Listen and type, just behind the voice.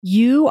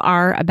You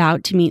are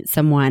about to meet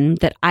someone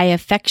that I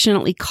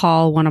affectionately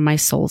call one of my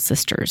soul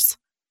sisters.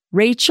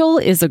 Rachel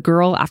is a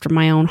girl after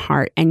my own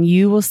heart, and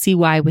you will see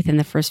why within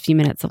the first few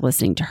minutes of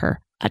listening to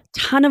her. A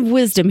ton of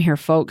wisdom here,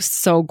 folks.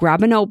 So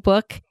grab a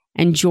notebook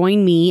and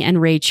join me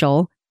and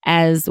Rachel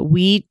as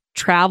we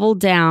travel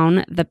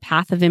down the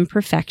path of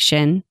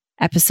imperfection,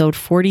 episode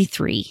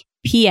 43.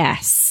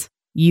 P.S.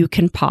 You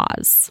can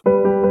pause.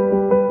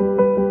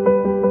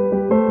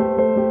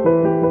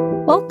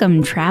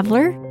 Welcome,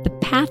 traveler. The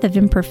path of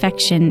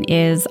imperfection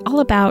is all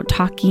about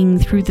talking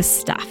through the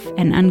stuff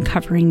and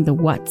uncovering the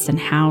whats and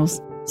hows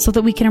so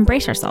that we can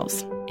embrace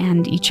ourselves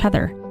and each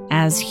other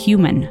as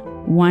human,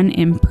 one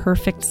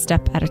imperfect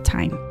step at a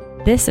time.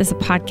 This is a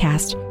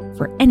podcast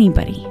for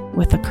anybody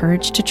with the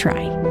courage to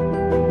try.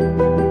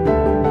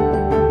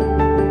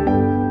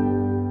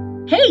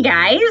 Hey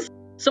guys!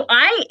 So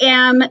I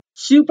am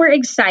super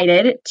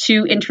excited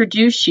to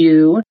introduce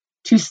you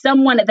to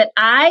someone that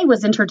I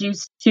was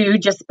introduced to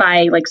just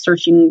by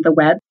searching the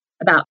web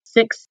about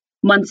 6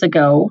 months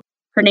ago.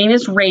 Her name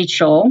is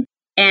Rachel,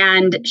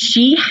 and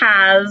she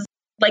has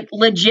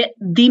legit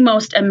the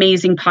most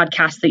amazing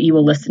podcast that you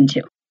will listen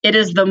to. It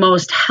is the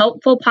most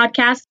helpful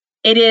podcast.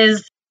 It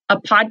is a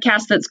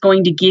podcast that's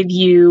going to give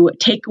you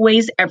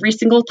takeaways every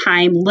single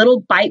time,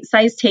 little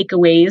bite-sized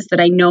takeaways that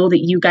I know that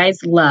you guys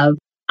love.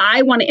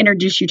 I want to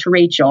introduce you to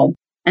Rachel.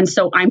 And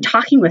so I'm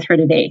talking with her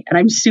today, and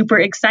I'm super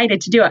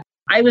excited to do it.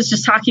 I was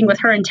just talking with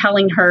her and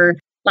telling her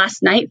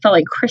last night felt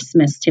like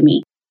Christmas to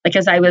me.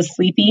 As I was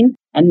sleeping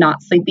and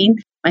not sleeping,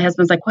 my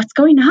husband's like, "What's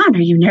going on?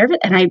 Are you nervous?"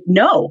 And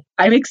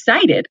I'm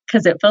excited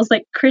because it feels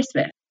like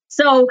Christmas.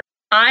 So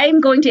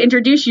I'm going to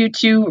introduce you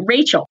to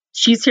Rachel.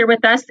 She's here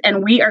with us,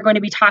 and we are going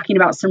to be talking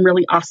about some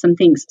really awesome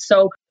things.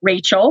 So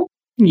Rachel.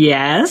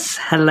 Yes.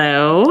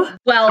 Hello.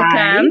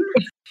 Welcome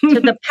to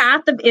the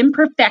path of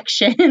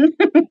imperfection.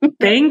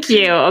 Thank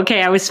you.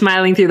 Okay. I was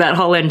smiling through that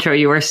whole intro.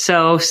 You were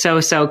so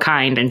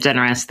kind and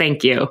generous.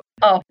 Thank you.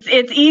 Oh,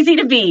 it's easy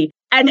to be.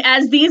 And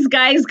as these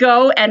guys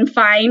go and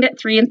find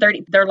 3 and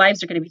 30, their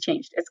lives are going to be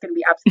changed. It's going to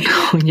be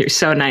absolutely. Oh, you're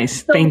so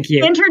nice. Thank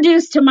you.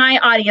 Introduce to my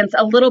audience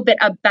a little bit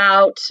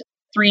about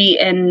 3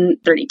 and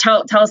 30.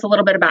 Tell us a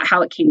little bit about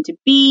how it came to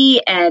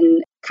be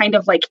and kind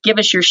of give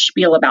us your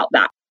spiel about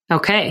that.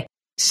 Okay.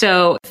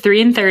 So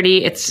 3 and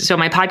 30, so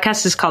my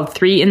podcast is called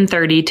 3 and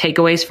 30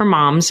 Takeaways for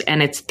Moms,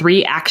 and it's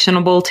 3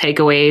 actionable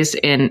takeaways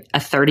in a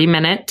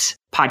 30-minute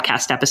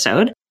podcast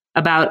episode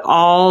about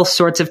all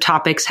sorts of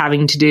topics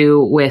having to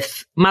do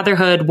with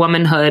motherhood,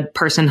 womanhood,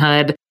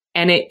 personhood.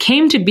 And it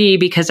came to be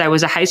because I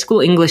was a high school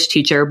English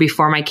teacher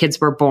before my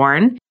kids were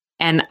born,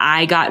 and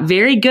I got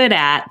very good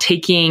at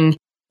taking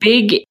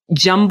big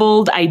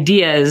jumbled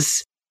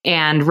ideas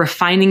and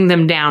refining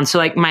them down.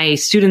 So my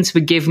students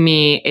would give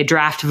me a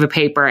draft of a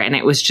paper, and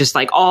it was just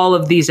all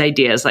of these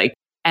ideas,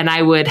 and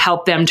I would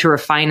help them to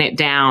refine it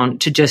down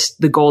to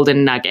just the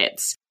golden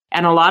nuggets.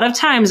 And a lot of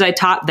times I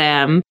taught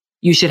them,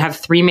 you should have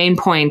 3 main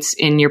points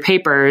in your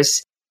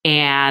papers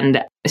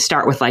and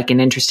start with an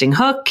interesting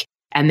hook.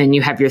 And then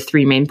you have your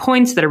 3 main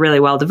points that are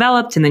really well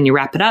developed, and then you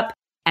wrap it up.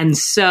 And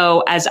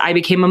so as I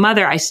became a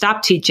mother, I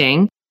stopped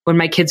teaching when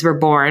my kids were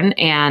born,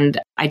 and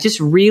I just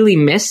really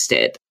missed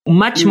it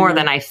much more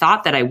than I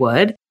thought that I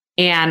would.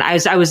 And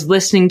I was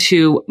listening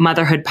to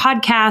motherhood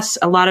podcasts.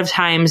 A lot of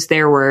times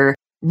there were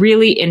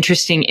really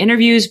interesting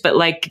interviews, but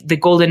the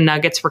golden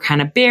nuggets were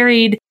kind of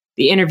buried.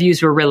 The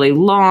interviews were really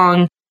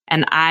long.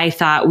 And I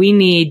thought we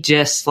need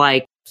just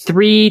 3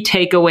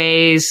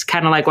 takeaways,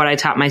 kind of like what I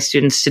taught my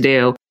students to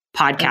do,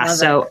 podcast.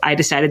 So I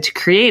decided to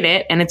create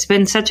it. And it's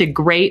been such a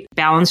great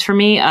balance for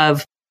me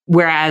of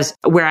where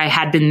I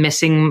had been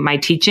missing my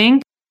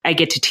teaching, I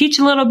get to teach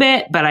a little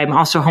bit, but I'm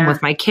also home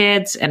with my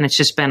kids, and it's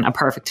just been a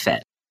perfect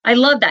fit. I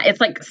love that.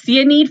 It's see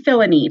a need,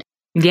 fill a need.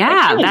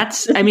 Yeah,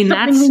 that's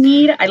we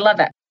need. I love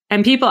it.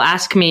 And people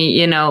ask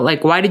me,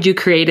 why did you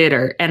create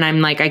it? And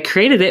I'm I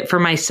created it for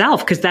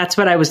myself because that's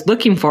what I was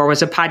looking for,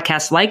 was a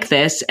podcast like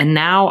this. And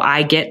now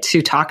I get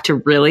to talk to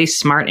really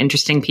smart,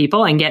 interesting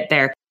people and get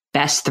their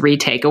best 3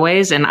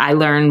 takeaways. And I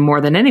learn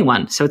more than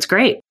anyone. So it's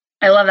great.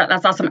 I love that.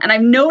 That's awesome. And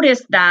I've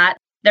noticed that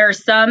there are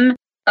some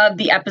of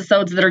the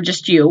episodes that are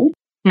just you.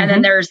 And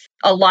then there's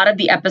a lot of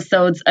the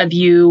episodes of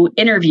you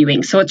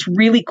interviewing. So it's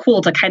really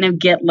cool to kind of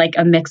get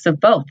a mix of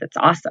both. It's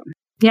awesome.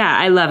 Yeah,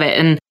 I love it.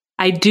 And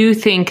I do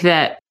think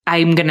that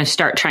I'm going to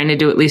start trying to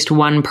do at least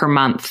 1 per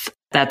month.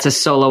 That's a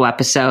solo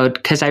episode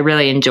because I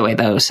really enjoy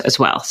those as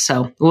well.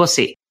 So we'll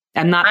see.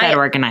 I'm not that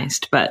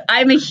organized, but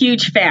I'm a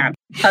huge fan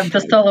of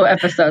the solo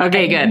episodes.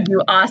 Okay, good. You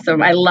do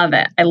awesome. I love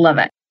it. I love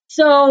it.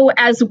 So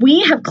as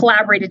we have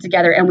collaborated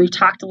together and we've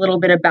talked a little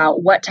bit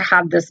about what to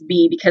have this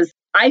be, because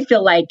I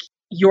feel like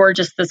you're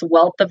just this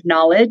wealth of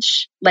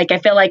knowledge. I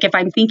feel like if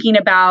I'm thinking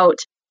about,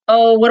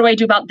 what do I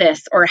do about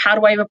this? Or how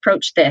do I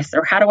approach this?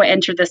 Or how do I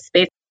enter this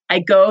space? I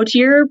go to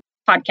your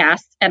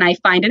podcast and I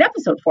find an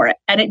episode for it.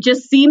 And it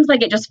just seems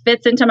like it just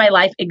fits into my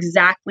life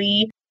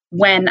exactly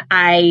when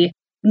I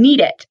need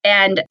it.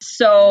 And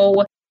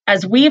so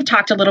as we've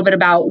talked a little bit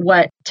about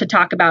what to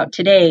talk about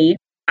today,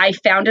 I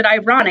found it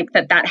ironic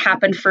that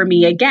happened for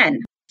me again.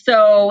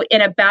 So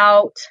in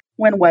about,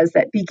 when was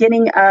it?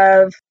 Beginning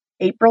of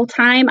April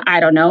time? I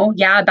don't know.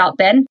 Yeah, about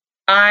then.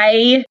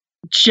 I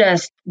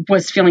just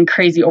was feeling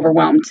crazy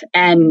overwhelmed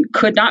and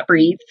could not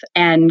breathe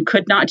and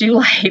could not do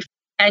life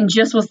and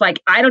just was like,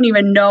 I don't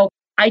even know.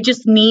 I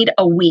just need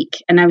a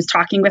week. And I was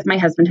talking with my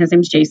husband, his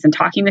name's Jason,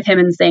 talking with him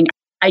and saying,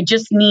 I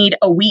just need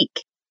a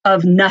week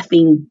of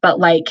nothing but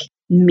like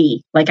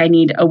me. Like I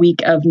need a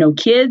week of no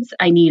kids.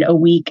 I need a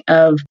week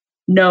of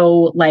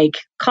no like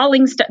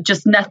calling stuff,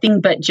 just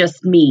nothing but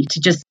just me to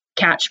just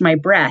catch my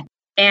breath.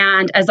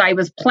 And as I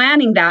was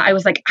planning that, I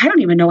was like, I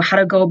don't even know how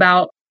to go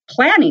about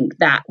planning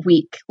that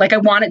week. Like I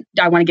want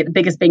to get the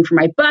biggest bang for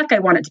my buck. I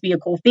want it to be a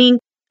cool thing.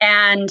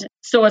 And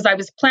so as I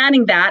was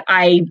planning that,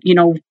 I,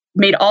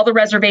 made all the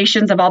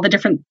reservations of all the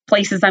different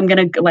places I'm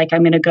going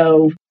to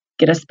go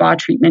get a spa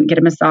treatment, get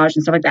a massage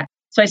and stuff like that.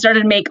 So I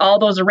started to make all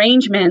those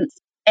arrangements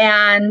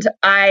and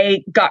I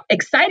got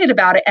excited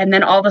about it. And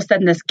then all of a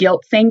sudden this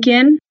guilt sank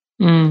in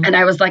and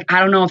I was like, I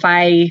don't know if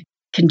I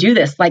can do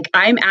this. Like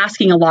I'm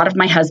asking a lot of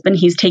my husband,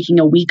 he's taking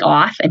a week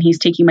off and he's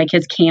taking my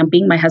kids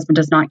camping. My husband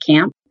does not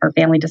camp. Our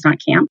family does not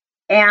camp.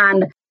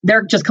 And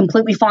they're just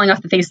completely falling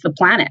off the face of the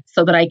planet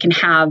so that I can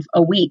have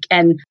a week.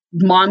 And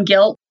mom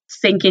guilt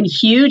sank in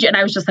huge. And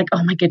I was just like,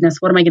 oh my goodness,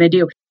 what am I going to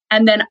do?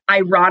 And then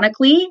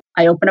ironically,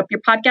 I open up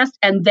your podcast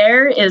and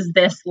there is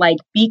this like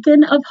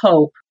beacon of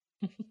hope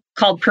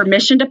called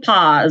Permission to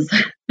Pause.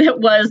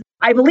 That was,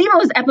 I believe it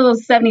was episode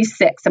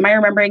 76. Am I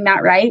remembering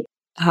that right?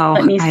 Oh,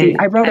 let me see.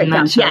 I wrote it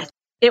down. Sure. Yes,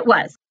 it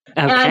was.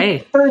 Okay.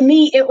 And for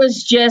me, it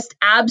was just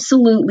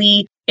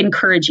absolutely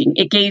encouraging.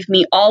 It gave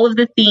me all of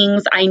the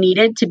things I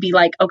needed to be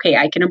like, okay,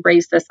 I can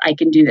embrace this. I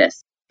can do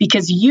this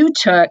because you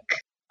took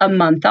a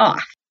month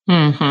off.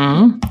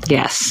 Mm-hmm.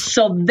 Yes.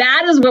 So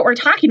that is what we're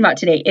talking about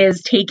today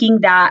is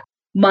taking that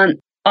month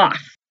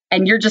off.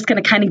 And you're just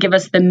going to kind of give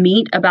us the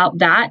meat about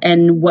that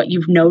and what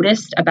you've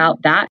noticed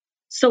about that.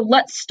 So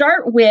let's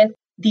start with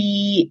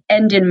the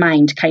end in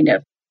mind kind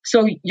of.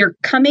 So you're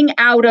coming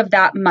out of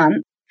that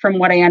month from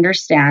what I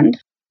understand.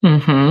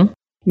 Mm-hmm.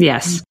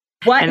 Yes.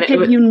 What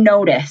have you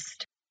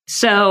noticed?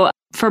 So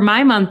for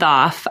my month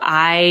off,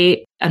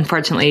 I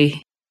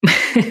unfortunately...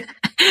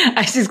 I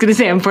was just going to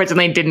say,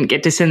 unfortunately, didn't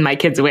get to send my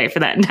kids away for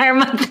that entire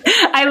month.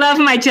 I love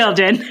my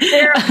children,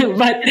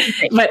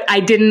 but I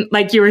didn't,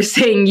 like you were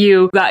saying,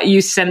 you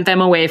sent them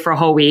away for a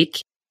whole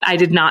week. I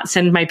did not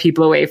send my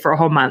people away for a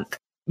whole month,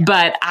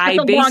 but I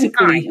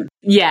basically,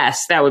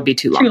 yes, that would be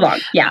too long. Too long.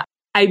 Yeah.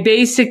 I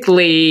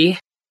basically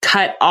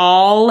cut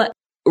all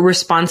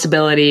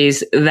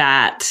responsibilities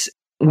that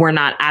were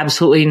not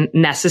absolutely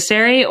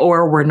necessary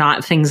or were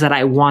not things that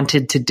I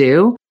wanted to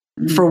do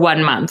for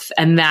 1 month.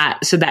 And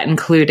that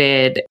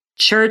included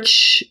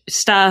church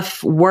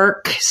stuff,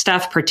 work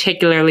stuff,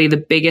 particularly the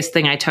biggest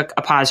thing I took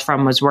a pause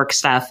from was work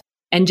stuff.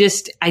 And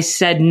I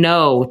said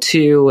no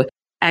to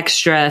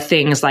extra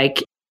things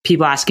like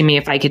people asking me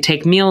if I could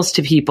take meals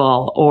to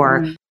people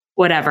or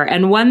whatever.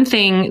 And one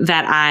thing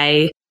that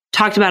I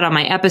talked about on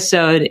my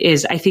episode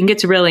is I think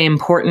it's really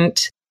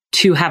important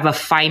to have a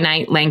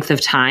finite length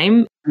of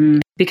time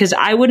because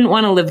I wouldn't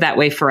want to live that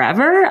way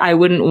forever. I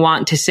wouldn't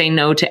want to say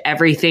no to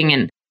everything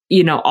and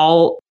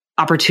all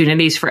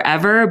opportunities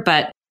forever.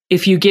 But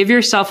if you give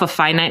yourself a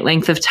finite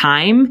length of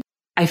time,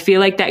 I feel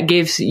like that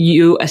gives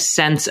you a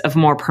sense of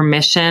more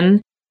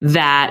permission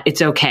that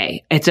it's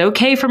okay. It's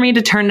okay for me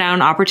to turn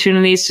down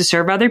opportunities to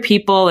serve other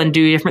people and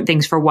do different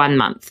things for 1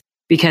 month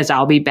because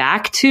I'll be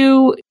back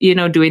to,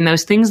 doing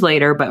those things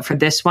later. But for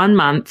this 1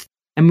 month,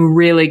 I'm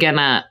really going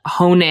to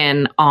hone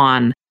in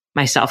on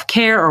my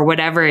self-care or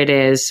whatever it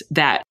is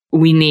that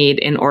we need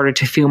in order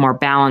to feel more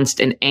balanced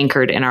and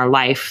anchored in our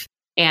life.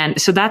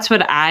 And so that's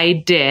what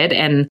I did.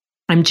 And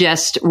I'm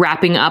just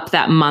wrapping up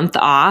that month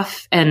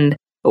off. And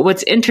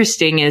what's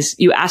interesting is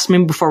you asked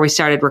me before we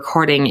started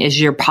recording, is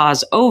your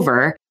pause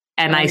over?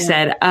 And I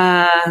said,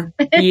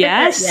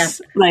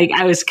 yes. Yeah. Like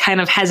I was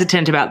kind of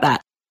hesitant about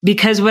that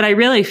because what I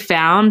really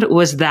found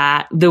was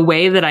that the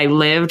way that I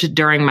lived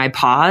during my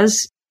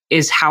pause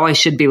is how I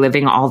should be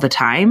living all the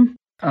time.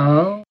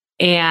 Oh.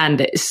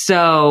 And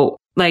so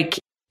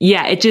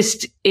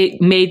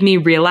it made me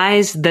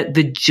realize that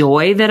the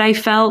joy that I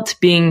felt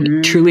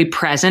being truly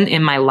present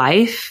in my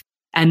life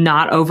and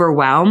not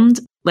overwhelmed,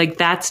 like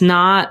that's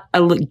not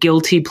a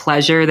guilty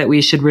pleasure that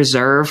we should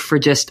reserve for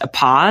just a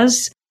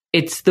pause.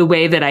 It's the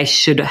way that I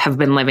should have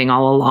been living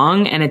all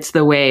along. And it's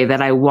the way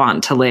that I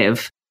want to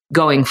live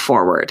going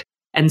forward.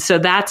 And so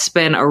that's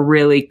been a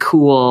really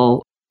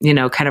cool,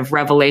 kind of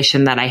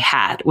revelation that I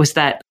had was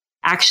that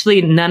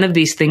actually none of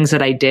these things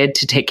that I did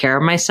to take care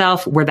of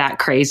myself were that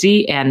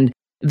crazy. And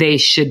they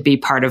should be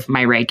part of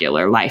my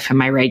regular life and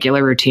my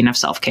regular routine of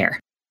self-care.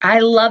 I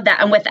love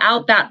that. And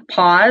without that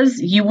pause,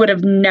 you would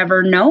have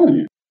never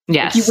known.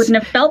 Yes. You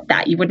wouldn't have felt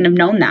that. You wouldn't have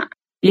known that.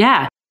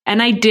 Yeah.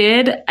 And I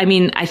did. I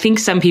mean, I think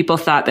some people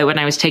thought that when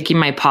I was taking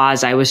my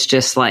pause, I was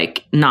just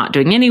like not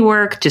doing any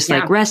work, just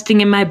like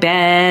resting in my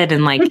bed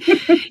and like,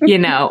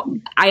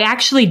 I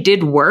actually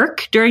did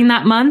work during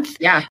that month.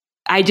 Yeah.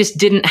 I just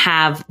didn't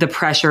have the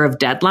pressure of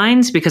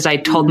deadlines because I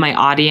told my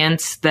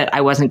audience that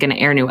I wasn't going to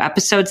air new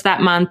episodes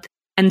that month.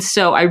 And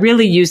so I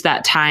really used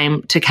that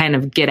time to kind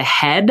of get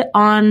ahead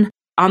on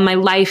my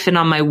life and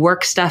on my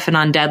work stuff and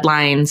on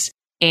deadlines.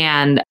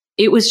 And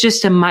it was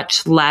just a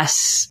much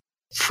less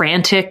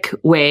frantic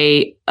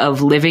way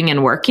of living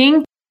and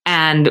working.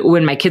 And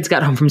when my kids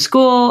got home from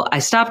school, I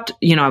stopped,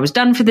 I was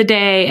done for the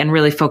day and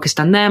really focused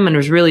on them and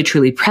was really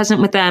truly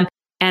present with them.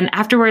 And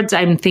afterwards,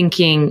 I'm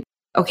thinking,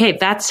 okay,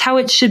 that's how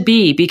it should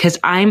be, because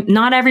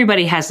not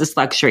everybody has this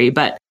luxury,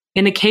 but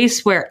in a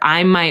case where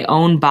I'm my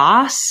own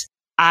boss,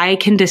 I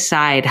can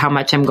decide how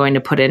much I'm going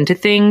to put into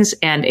things.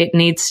 And it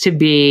needs to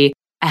be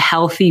a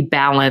healthy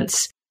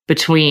balance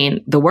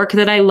between the work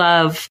that I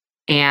love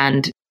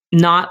and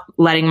not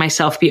letting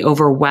myself be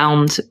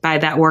overwhelmed by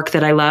that work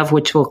that I love,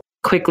 which will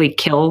quickly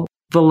kill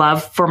the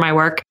love for my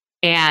work,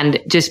 and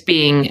just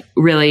being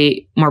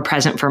really more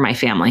present for my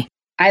family.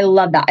 I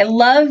love that. I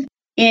love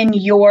in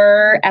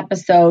your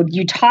episode,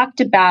 you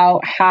talked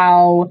about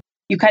how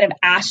you kind of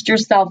asked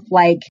yourself,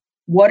 like,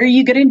 what are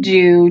you going to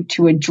do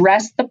to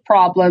address the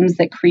problems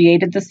that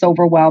created this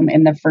overwhelm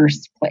in the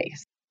first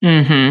place?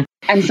 Mm-hmm.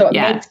 And so it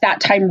makes that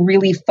time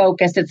really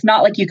focused. It's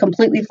not like you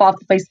completely fall off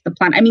the face of the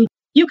plan. I mean,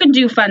 you can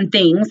do fun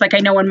things. Like I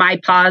know in my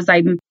pause,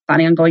 I'm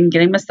planning on going and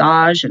getting a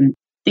massage and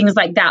things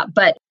like that.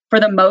 But for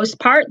the most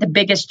part, the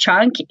biggest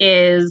chunk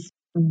is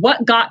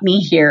what got me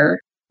here?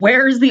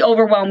 Where is the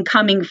overwhelm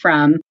coming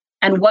from?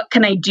 And what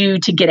can I do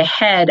to get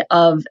ahead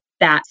of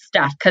that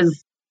stuff?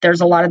 Because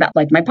there's a lot of that,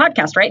 like my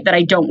podcast, right? That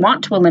I don't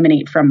want to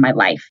eliminate from my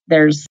life.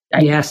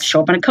 I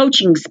show up in a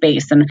coaching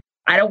space and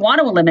I don't want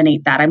to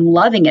eliminate that. I'm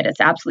loving it.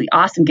 It's absolutely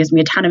awesome. Gives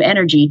me a ton of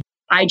energy.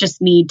 I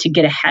just need to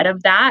get ahead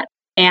of that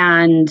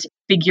and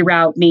figure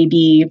out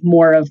maybe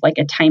more of like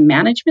a time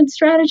management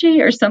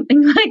strategy or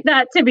something like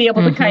that to be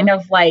able to kind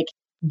of like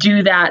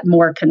do that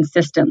more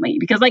consistently.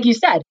 Because like you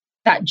said,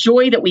 that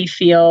joy that we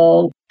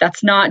feel,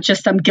 that's not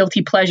just some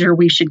guilty pleasure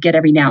we should get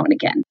every now and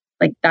again.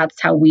 Like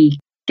that's how we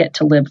get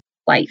to live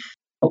life.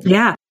 Hopefully.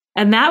 Yeah.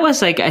 And that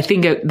was like, I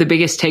think the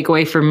biggest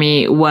takeaway for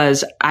me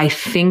was I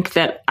think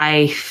that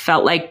I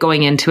felt like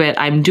going into it,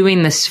 I'm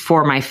doing this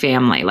for my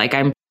family. Like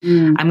I'm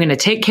going to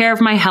take care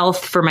of my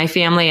health for my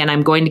family, and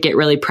I'm going to get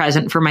really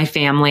present for my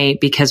family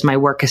because my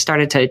work has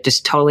started to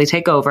just totally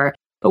take over.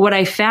 But what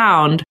I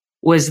found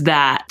was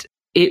that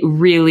it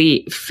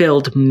really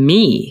filled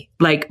me,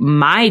 like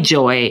my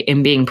joy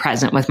in being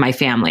present with my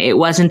family. It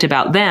wasn't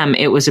about them.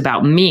 It was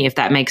about me, if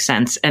that makes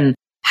sense, and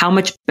how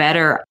much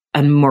better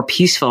and more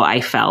peaceful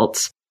I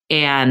felt.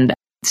 And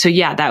so,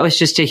 yeah, that was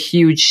just a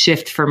huge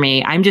shift for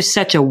me. I'm just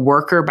such a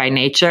worker by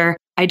nature.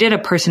 I did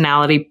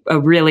a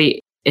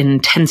really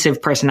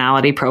intensive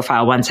personality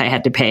profile once. I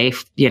had to pay,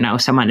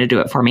 someone to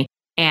do it for me.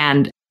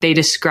 And they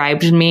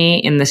described me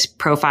in this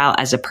profile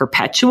as a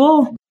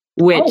perpetual,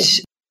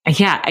 which,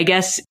 I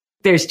guess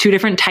there's two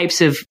different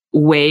types of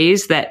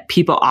ways that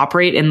people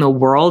operate in the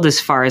world as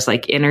far as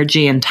like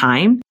energy and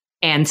time.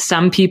 And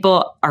some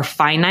people are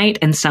finite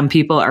and some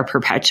people are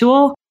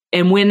perpetual.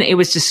 And when it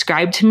was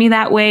described to me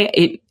that way,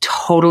 it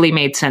totally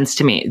made sense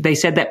to me. They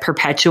said that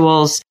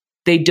perpetuals,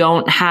 they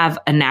don't have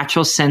a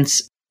natural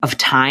sense of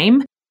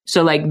time.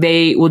 So like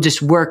they will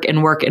just work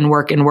and work and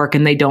work and work,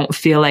 and they don't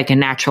feel like a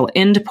natural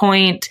end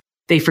point.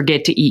 They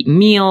forget to eat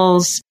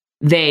meals.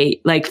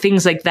 They like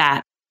things like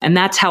that. And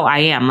that's how I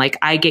am. Like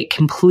I get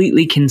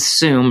completely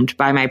consumed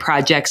by my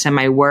projects and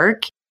my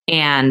work.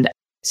 And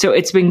so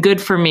it's been good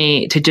for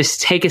me to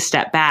just take a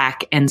step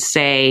back and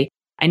say,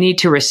 I need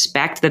to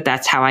respect that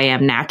that's how I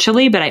am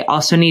naturally, but I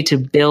also need to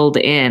build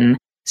in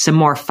some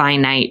more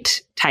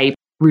finite type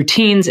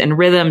routines and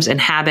rhythms and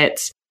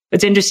habits.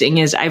 What's interesting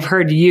is I've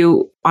heard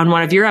you on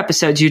one of your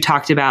episodes, you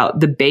talked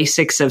about the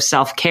basics of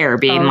self-care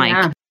being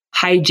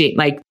hygiene,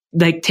 like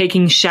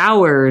taking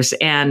showers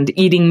and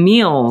eating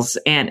meals.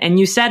 And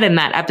you said in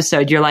that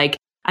episode, you're like,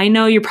 I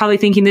know you're probably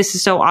thinking this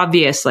is so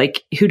obvious.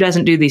 Like who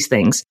doesn't do these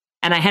things?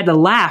 And I had to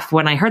laugh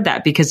when I heard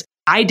that because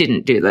I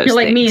didn't do those things. You're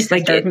like me,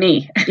 sister,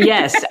 me.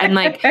 Yes. And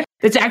like,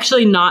 it's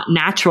actually not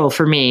natural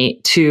for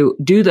me to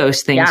do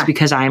those things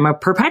because I'm a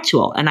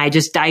perpetual and I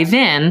just dive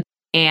in.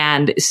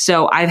 And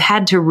so I've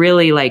had to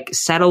really like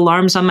set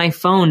alarms on my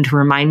phone to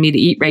remind me to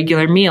eat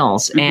regular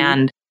meals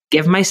and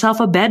give myself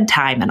a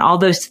bedtime and all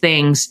those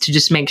things to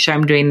just make sure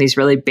I'm doing these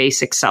really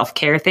basic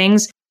self-care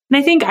things. And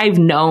I think I've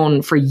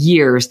known for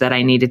years that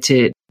I needed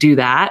to do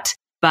that,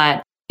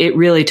 but it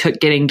really took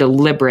getting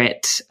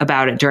deliberate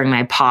about it during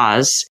my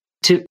pause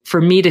for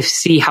me to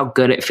see how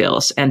good it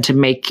feels and to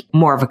make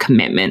more of a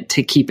commitment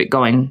to keep it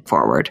going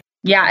forward.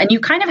 Yeah. And you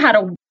kind of had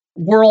a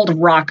world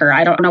rocker.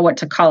 I don't know what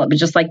to call it, but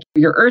just like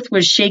your earth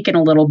was shaken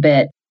a little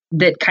bit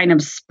that kind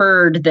of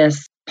spurred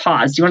this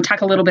pause. Do you want to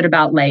talk a little bit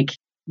about like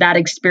that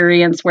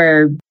experience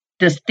where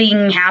this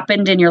thing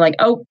happened and you're like,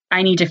 oh,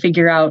 I need to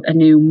figure out a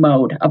new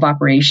mode of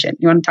operation?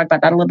 You want to talk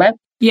about that a little bit?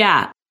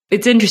 Yeah.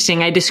 It's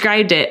interesting. I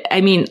described it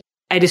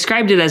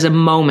as a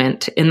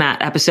moment in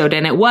that episode,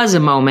 and it was a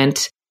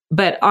moment.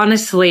 But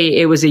honestly,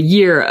 it was a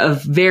year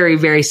of very,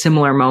 very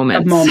similar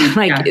moments.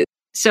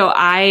 So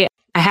I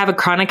have a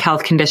chronic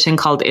health condition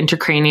called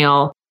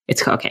intracranial.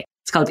 It's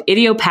called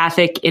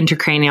idiopathic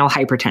intracranial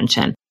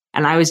hypertension.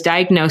 And I was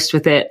diagnosed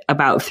with it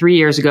about 3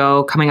 years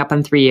ago, coming up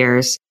on 3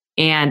 years.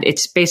 And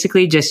it's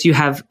basically just you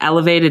have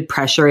elevated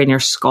pressure in your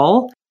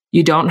skull.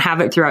 You don't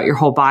have it throughout your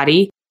whole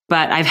body,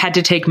 but I've had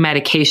to take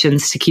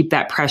medications to keep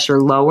that pressure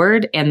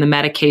lowered. And the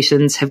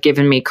medications have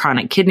given me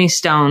chronic kidney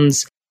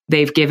stones.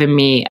 They've given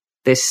me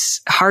this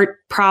heart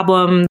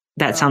problem.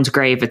 That sounds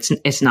grave.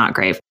 It's not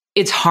grave.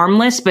 It's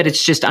harmless, but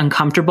it's just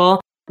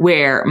uncomfortable,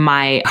 where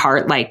my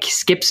heart like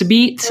skips a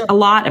beat a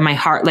lot and my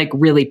heart like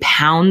really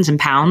pounds and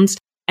pounds.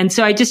 And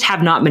so I just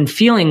have not been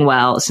feeling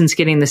well since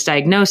getting this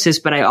diagnosis,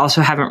 but I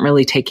also haven't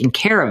really taken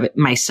care of it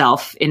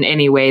myself in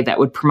any way that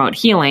would promote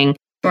healing.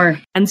 Sure.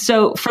 And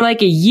so for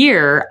like a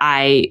year,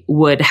 I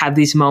would have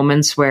these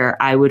moments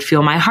where I would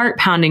feel my heart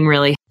pounding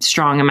really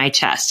strong in my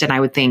chest. And I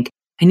would think,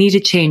 I need to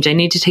change. I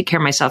need to take care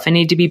of myself. I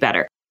need to be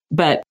better.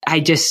 But I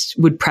just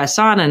would press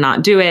on and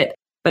not do it.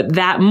 But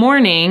that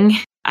morning,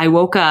 I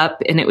woke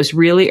up and it was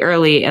really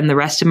early and the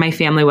rest of my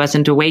family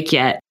wasn't awake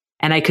yet.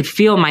 And I could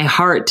feel my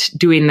heart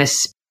doing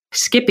this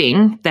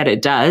skipping that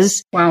it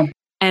does. Wow.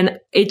 And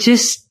it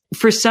just,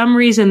 for some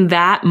reason,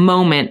 that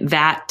moment,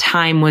 that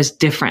time was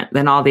different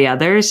than all the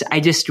others. I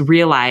just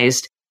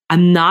realized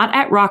I'm not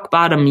at rock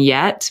bottom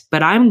yet,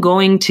 but I'm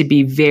going to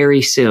be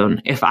very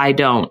soon if I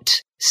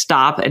don't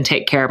stop and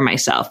take care of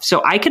myself.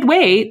 So I could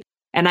wait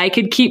and I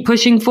could keep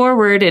pushing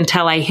forward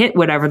until I hit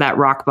whatever that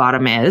rock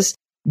bottom is,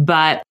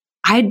 but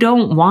I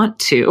don't want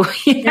to.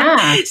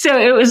 Yeah. So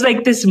it was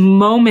like this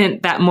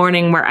moment that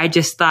morning where I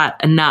just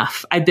thought,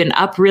 enough. I've been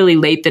up really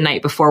late the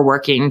night before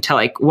working till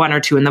like 1 or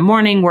 2 in the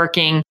morning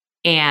working.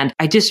 And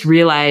I just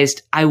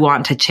realized I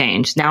want to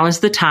change. Now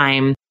is the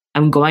time.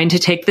 I'm going to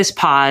take this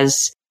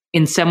pause.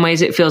 In some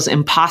ways, it feels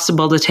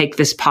impossible to take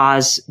this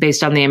pause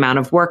based on the amount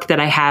of work that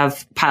I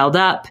have piled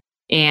up.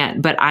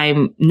 But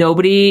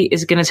nobody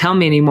is going to tell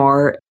me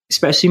anymore,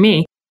 especially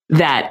me,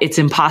 that it's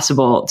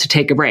impossible to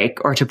take a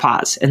break or to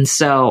pause. And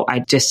so I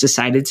just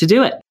decided to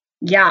do it.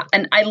 Yeah.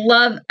 And I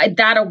love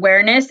that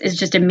awareness is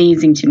just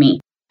amazing to me,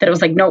 that it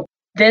was like, no,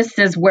 this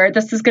is where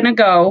this is going to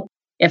go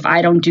if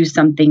I don't do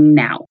something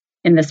now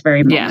in this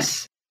very moment.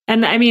 Yes.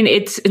 And I mean,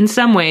 it's in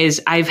some ways,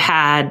 I've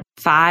had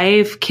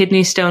 5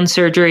 kidney stone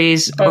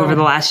surgeries over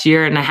the last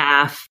year and a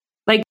half.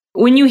 Like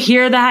when you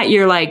hear that,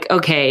 you're like,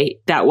 okay,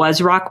 that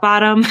was rock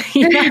bottom.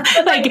 You know?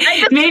 Like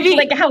maybe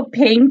like how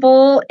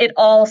painful it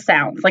all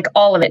sounds. Like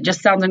all of it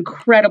just sounds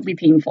incredibly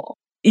painful.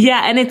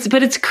 Yeah. And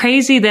it's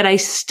crazy that I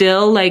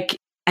still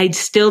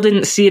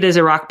didn't see it as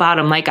a rock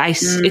bottom. Like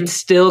it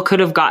still could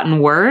have gotten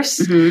worse.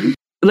 Mm-hmm.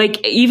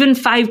 Like even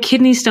 5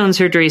 kidney stone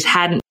surgeries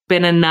hadn't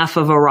been enough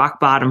of a rock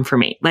bottom for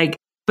me.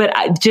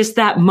 Just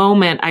that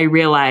moment, I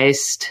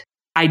realized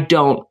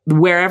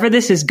wherever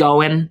this is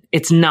going,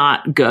 it's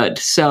not good.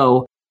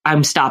 So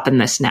I'm stopping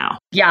this now.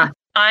 Yeah.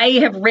 I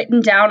have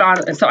written down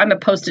so I'm a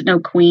Post-it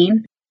note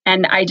queen,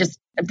 and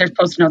there's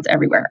Post-it notes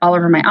everywhere, all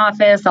over my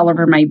office, all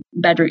over my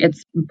bedroom.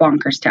 It's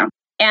bonkers town.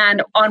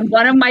 And on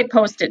one of my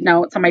Post-it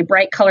notes, on my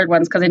bright colored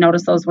ones, because I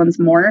notice those ones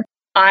more,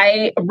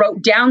 I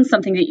wrote down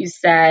something that you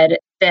said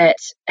that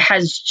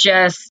has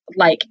just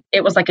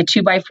it was like a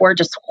 2x4,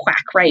 just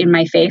whack right in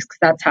my face, because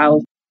that's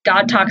how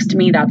God talks to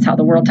me. That's how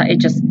the world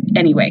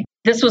anyway,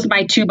 this was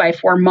my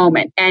 2x4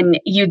 moment. And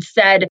you'd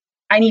said,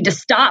 I need to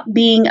stop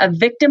being a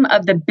victim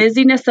of the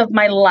busyness of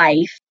my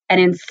life. And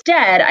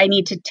instead, I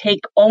need to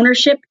take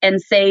ownership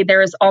and say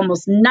there is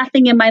almost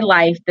nothing in my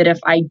life that if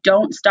I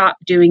don't stop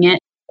doing it,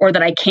 or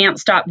that I can't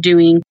stop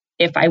doing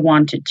if I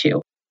wanted to.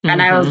 Mm-hmm.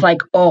 And I was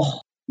like,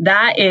 oh,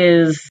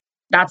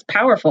 that's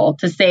powerful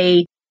to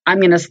say, I'm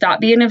going to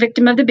stop being a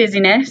victim of the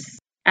busyness,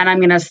 and I'm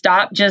going to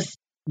stop just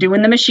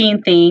doing the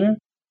machine thing.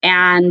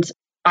 And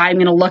I'm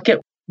going to look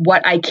at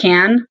what I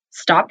can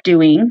stop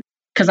doing,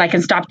 because I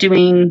can stop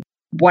doing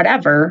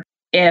whatever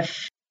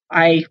if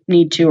I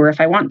need to or if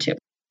I want to.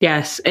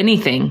 Yes,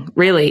 anything,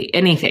 really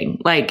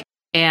anything.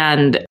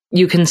 And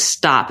you can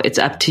stop. It's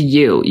up to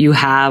you. You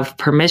have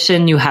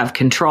permission. You have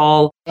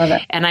control. Love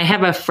it. And I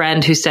have a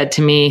friend who said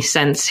to me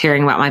since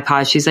hearing about my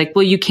pause, she's like,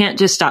 well, you can't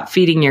just stop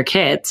feeding your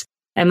kids.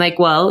 I'm like,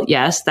 well,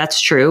 yes,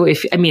 that's true.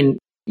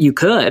 You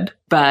could,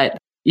 but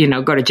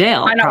go to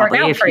jail. Might not work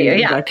out for you.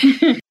 Yeah.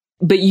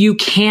 But you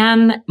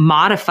can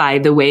modify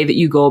the way that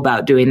you go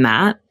about doing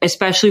that,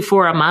 especially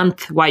for a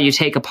month while you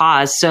take a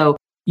pause. So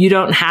you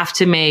don't have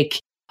to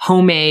make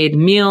homemade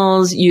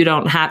meals. You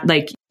don't have,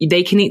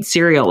 they can eat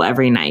cereal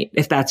every night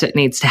if that's what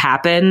needs to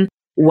happen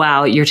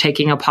while you're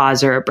taking a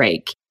pause or a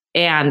break.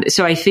 And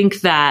so I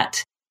think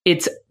that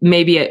it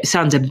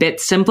sounds a bit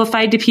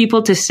simplified to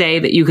people to say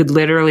that you could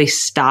literally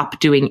stop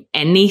doing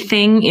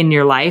anything in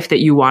your life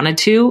that you wanted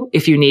to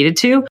if you needed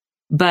to.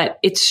 But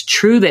it's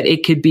true that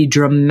it could be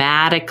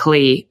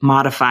dramatically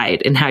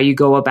modified in how you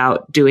go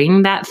about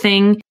doing that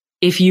thing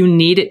if you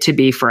need it to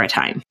be for a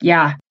time.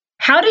 Yeah.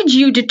 How did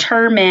you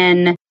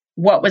determine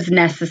what was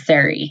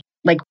necessary?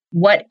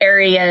 What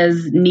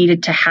areas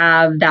needed to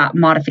have that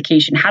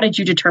modification? How did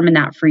you determine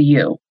that for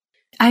you?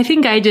 I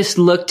think I just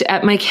looked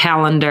at my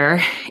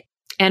calendar,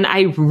 and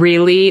I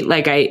really,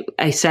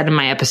 I said in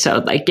my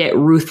episode, get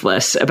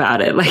ruthless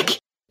about it.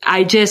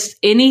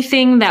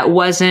 Anything that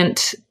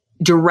wasn't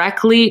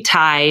directly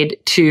tied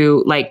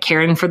to like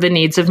caring for the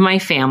needs of my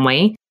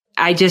family,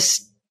 I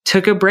just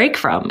took a break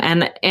from.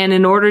 And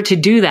in order to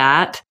do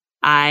that,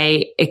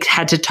 I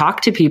had to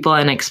talk to people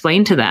and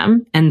explain to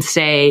them and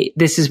say,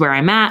 this is where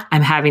I'm at.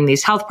 I'm having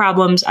these health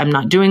problems. I'm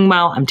not doing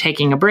well. I'm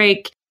taking a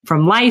break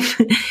from life.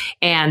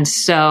 And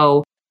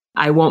so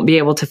I won't be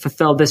able to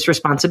fulfill this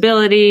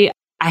responsibility.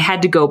 I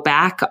had to go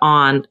back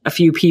on a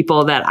few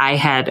people that I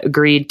had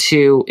agreed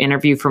to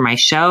interview for my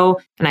show.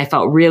 And I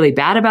felt really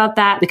bad about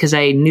that because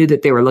I knew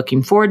that they were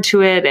looking forward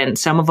to it. And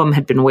some of them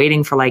had been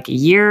waiting for like a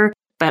year,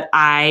 but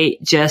I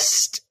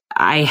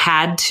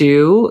had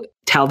to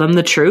tell them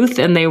the truth,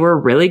 and they were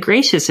really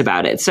gracious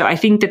about it. So I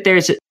think that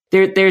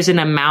there's an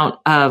amount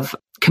of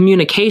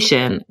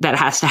communication that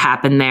has to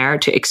happen there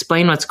to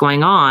explain what's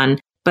going on.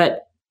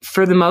 But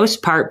for the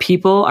most part,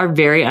 people are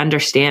very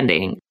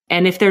understanding.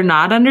 And if they're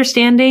not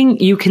understanding,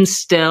 you can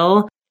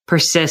still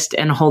persist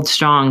and hold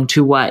strong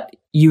to what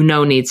you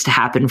know needs to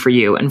happen for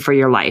you and for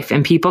your life.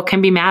 And people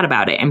can be mad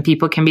about it, and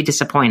people can be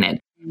disappointed.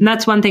 And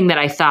that's one thing that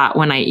I thought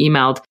when I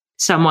emailed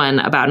someone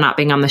about not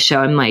being on the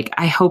show. I'm like,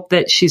 I hope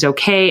that she's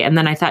okay. And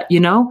then I thought,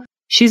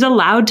 she's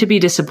allowed to be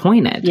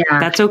disappointed. Yeah.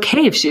 That's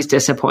okay if she's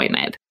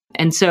disappointed.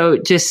 And so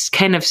just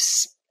kind of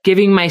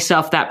giving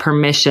myself that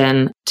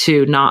permission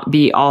to not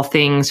be all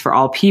things for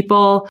all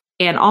people.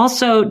 And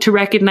also to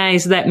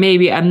recognize that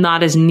maybe I'm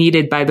not as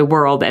needed by the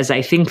world as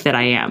I think that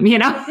I am,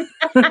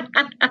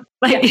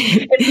 Like,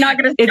 it's not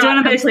going to stop. It's one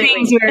of those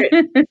things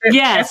where,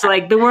 yes,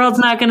 like the world's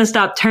not going to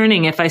stop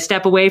turning if I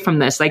step away from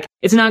this. Like,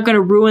 it's not going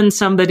to ruin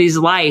somebody's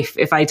life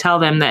if I tell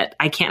them that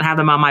I can't have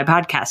them on my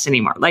podcast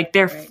anymore. Like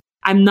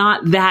I'm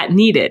not that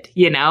needed,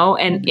 and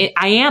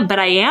I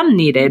am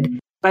needed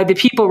by the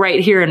people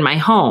right here in my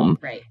home.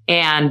 Right.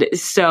 And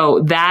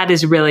so that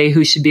is really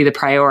who should be the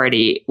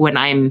priority when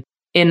I'm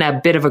in a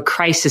bit of a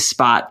crisis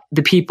spot.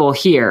 The people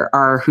here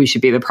are who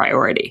should be the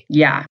priority.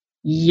 Yeah.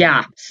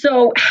 Yeah.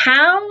 So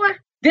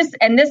this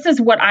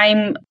is what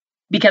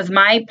because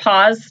my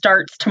pause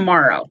starts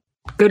tomorrow.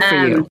 Good for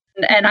you.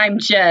 And I'm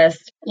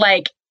just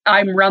like,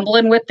 I'm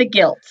rumbling with the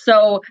guilt.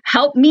 So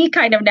help me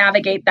kind of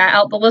navigate that,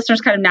 help the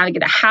listeners kind of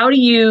navigate that. How do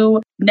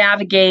you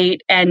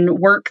navigate and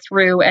work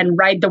through and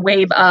ride the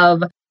wave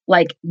of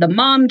like the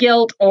mom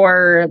guilt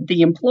or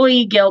the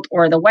employee guilt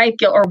or the wife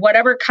guilt or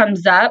whatever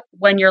comes up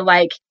when you're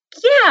like,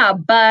 yeah,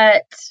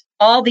 but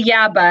all the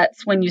yeah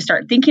buts when you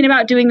start thinking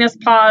about doing this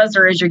pause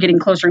or as you're getting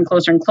closer and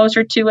closer and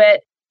closer to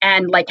it?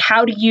 And like,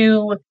 how did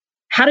you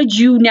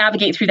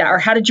navigate through that? Or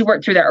how did you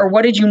work through that? Or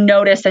what did you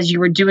notice as you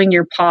were doing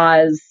your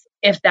pause?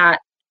 If that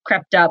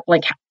crept up,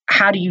 like,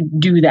 how do you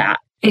do that?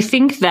 I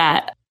think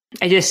that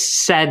I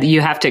just said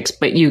you have to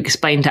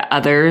explain to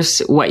others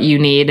what you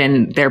need,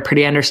 and they're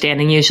pretty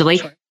understanding usually.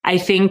 Sure. I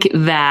think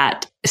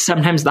that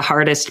sometimes the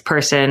hardest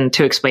person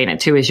to explain it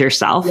to is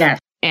yourself. Yes.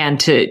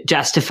 And to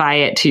justify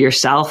it to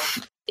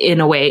yourself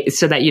in a way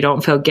so that you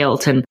don't feel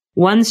guilt. And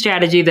one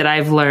strategy that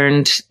I've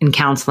learned in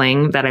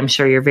counseling that I'm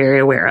sure you're very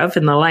aware of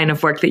in the line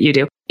of work that you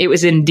do, it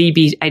was in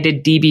I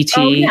did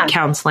DBT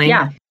counseling.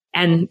 Yeah.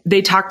 And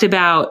they talked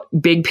about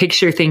big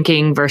picture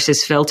thinking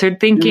versus filtered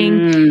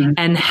thinking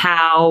and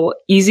how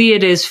easy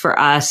it is for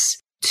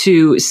us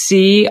to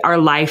see our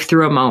life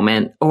through a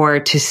moment or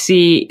to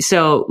see.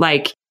 So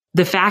like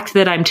the fact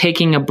that I'm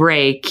taking a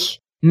break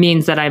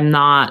means that I'm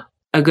not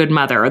a good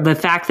mother, or the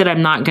fact that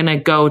I'm not going to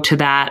go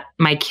to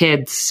my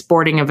kid's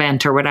sporting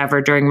event or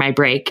whatever during my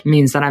break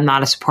means that I'm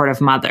not a supportive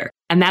mother.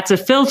 And that's a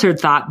filtered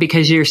thought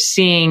because you're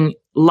seeing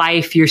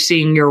life, you're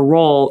seeing your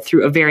role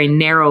through a very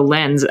narrow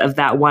lens of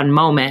that one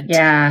moment.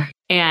 Yeah.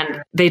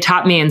 And they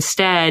taught me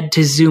instead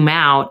to zoom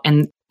out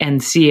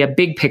and see a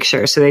big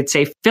picture. So they'd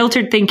say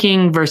filtered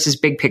thinking versus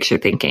big picture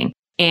thinking.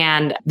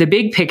 And the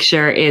big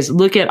picture is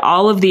look at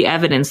all of the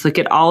evidence, look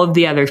at all of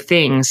the other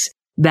things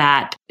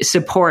that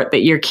support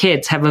that your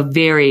kids have a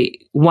very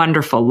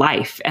wonderful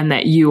life and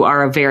that you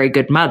are a very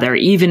good mother,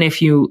 even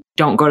if you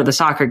don't go to the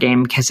soccer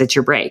game because it's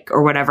your break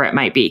or whatever it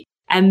might be.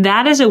 And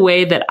that is a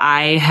way that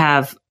I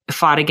have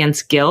fought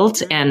against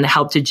guilt and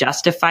helped to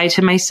justify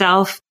to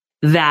myself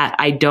that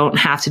I don't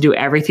have to do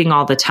everything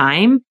all the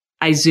time.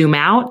 I zoom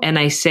out and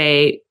I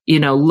say,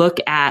 look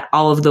at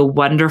all of the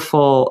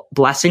wonderful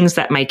blessings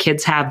that my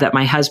kids have, that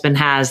my husband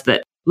has,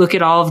 that look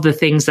at all of the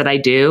things that I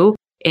do.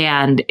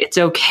 And it's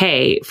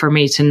okay for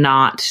me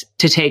to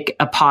take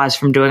a pause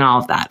from doing all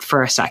of that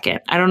for a second.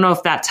 I don't know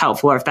if that's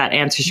helpful or if that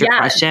answers your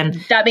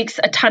question. That makes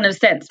a ton of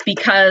sense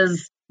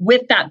because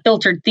with that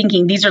filtered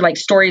thinking, these are like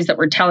stories that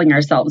we're telling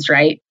ourselves,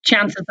 right?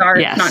 Chances are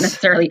it's not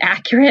necessarily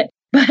accurate,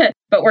 but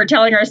we're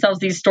telling ourselves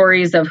these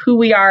stories of who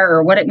we are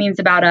or what it means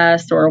about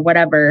us or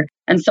whatever.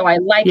 And so I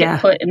like it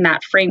put in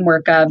that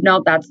framework of,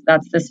 no, that's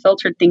this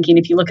filtered thinking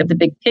if you look at the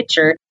big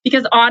picture.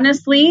 Because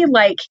honestly,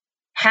 like,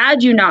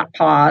 had you not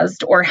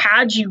paused or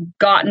had you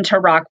gotten to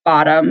rock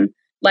bottom,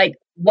 like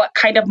what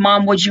kind of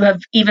mom would you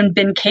have even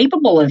been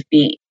capable of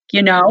being?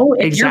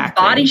 If your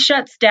body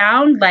shuts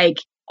down, like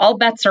all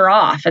bets are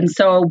off. And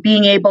so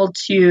being able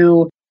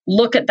to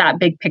look at that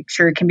big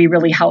picture can be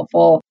really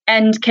helpful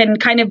and can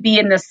kind of be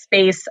in this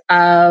space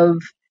of,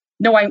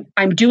 no,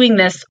 I'm doing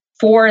this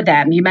for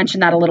them. You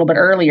mentioned that a little bit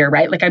earlier,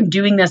 right? Like I'm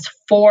doing this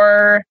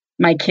for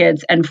my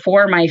kids and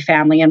for my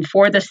family and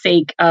for the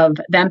sake of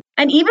them.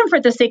 And even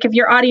for the sake of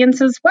your audience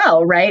as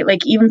well, right?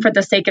 Like even for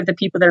the sake of the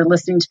people that are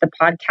listening to the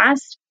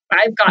podcast,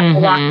 I've got to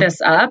lock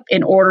this up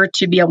in order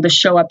to be able to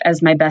show up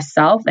as my best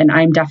self. And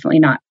I'm definitely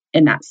not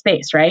in that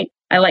space, right?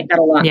 I like that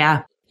a lot.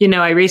 Yeah. You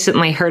know, I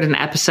recently heard an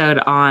episode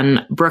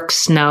on Brooke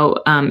Snow.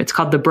 It's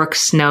called the Brooke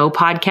Snow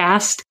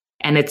podcast,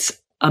 and it's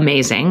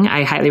amazing.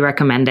 I highly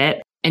recommend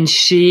it. And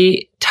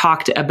she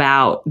talked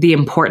about the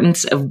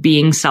importance of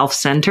being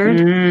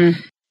self-centered.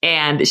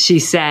 And she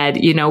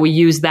said, you know, we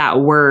use that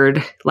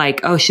word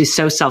like, oh, she's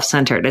so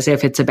self-centered, as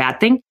if it's a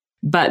bad thing.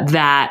 But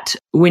that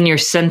when you're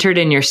centered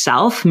in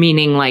yourself,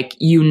 meaning like,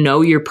 you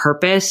know, your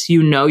purpose,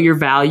 you know, your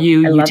value,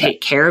 you take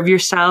care of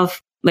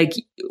yourself. Like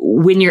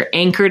when you're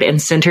anchored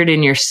and centered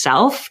in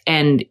yourself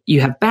and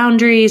you have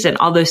boundaries and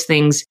all those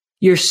things,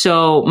 you're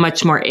so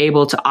much more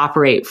able to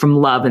operate from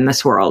love in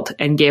this world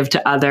and give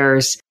to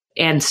others.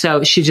 And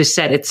so she just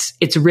said,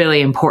 it's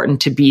really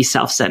important to be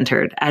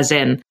self-centered, as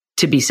in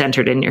to be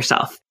centered in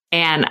yourself.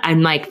 And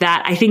I'm like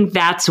that. I think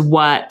that's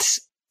what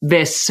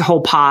this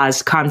whole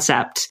pause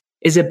concept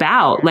is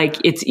about. Like,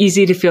 it's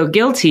easy to feel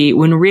guilty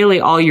when really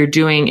all you're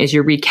doing is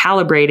you're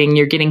recalibrating,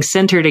 you're getting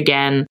centered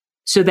again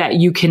so that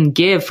you can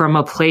give from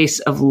a place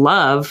of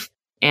love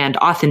and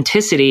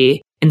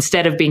authenticity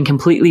instead of being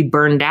completely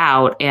burned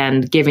out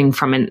and giving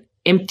from an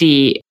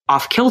empty,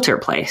 off-kilter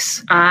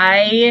place.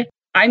 I'm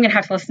going to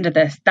have to listen to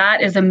this.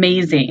 That is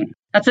amazing.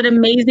 That's an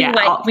amazing,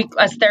 we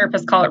as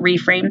therapists call it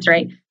reframes,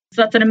 right?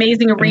 So that's an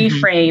amazing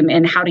reframe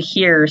in how to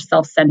hear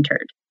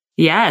self-centered.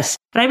 Yes.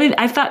 But I mean,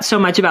 I've thought so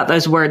much about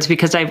those words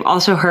because I've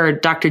also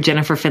heard Dr.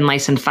 Jennifer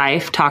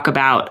Finlayson-Fife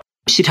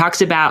she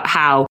talks about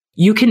how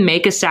you can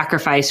make a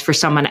sacrifice for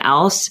someone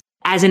else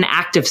as an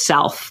act of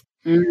self.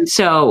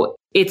 So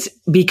it's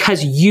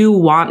because you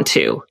want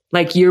to,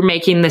 like you're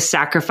making this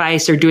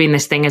sacrifice or doing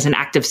this thing as an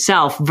act of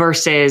self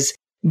versus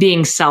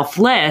being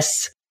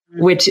selfless,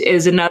 which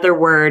is another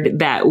word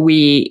that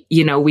we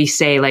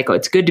say like, oh,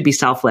 it's good to be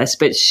selfless.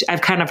 But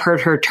I've kind of heard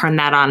her turn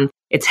that on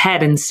its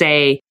head and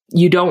say,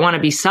 you don't want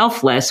to be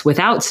selfless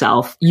without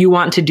self. You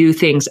want to do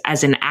things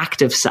as an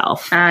act of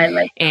self. I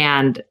like that.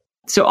 And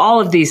so all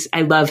of these,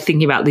 I love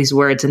thinking about these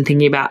words and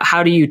thinking about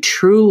how do you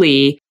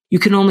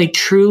can only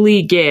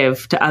truly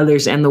give to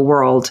others and the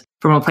world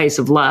from a place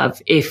of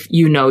love if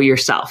you know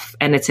yourself,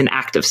 and it's an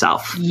act of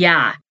self.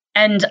 Yeah.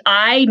 And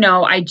I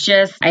know I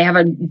have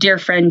a dear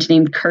friend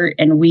named Kurt,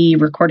 and we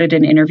recorded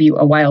an interview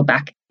a while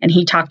back, and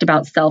he talked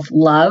about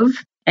self-love.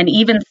 And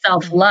even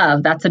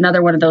self-love, that's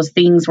another one of those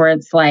things where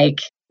it's like,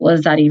 well,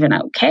 is that even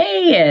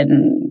okay?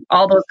 And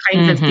all those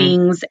kinds of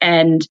things.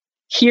 And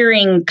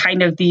hearing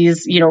kind of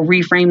these,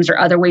 reframes or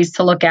other ways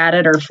to look at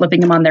it or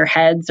flipping them on their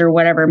heads or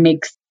whatever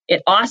makes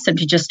it awesome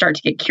to just start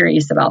to get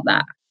curious about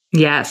that.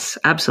 Yes,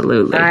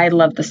 absolutely. I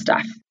love the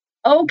stuff.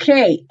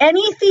 Okay.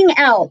 Anything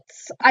else?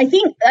 I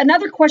think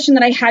another question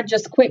that I had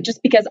just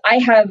because I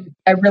have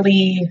a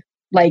really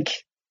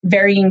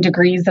varying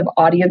degrees of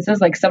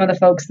audiences. Like some of the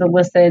folks that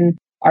listen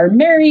are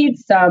married,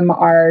 some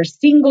are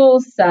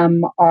single,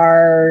 some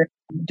are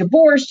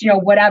divorced,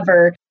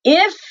 whatever.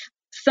 If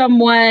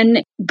someone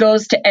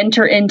goes to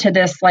enter into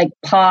this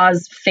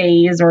pause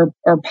phase or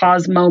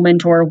pause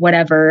moment or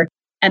whatever,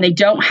 and they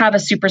don't have a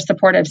super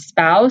supportive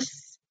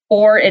spouse,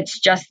 or it's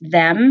just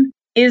them,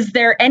 is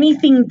there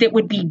anything that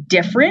would be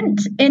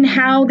different in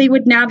how they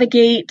would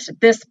navigate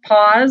this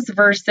pause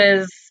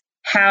versus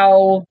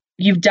how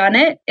you've done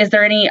it? Is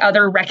there any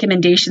other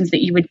recommendations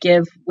that you would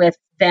give with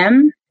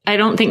them? I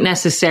don't think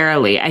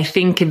necessarily. I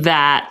think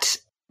that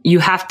you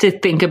have to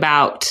think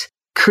about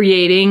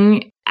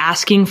creating,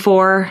 asking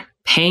for,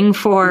 paying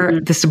for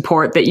the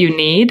support that you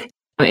need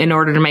in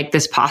order to make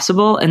this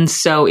possible. And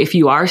so if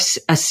you are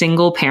a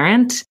single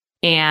parent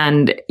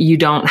and you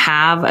don't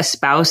have a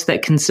spouse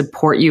that can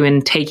support you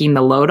in taking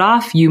the load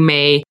off, you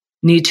may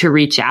need to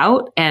reach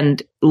out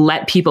and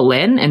let people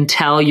in and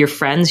tell your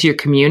friends, your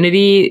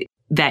community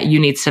that you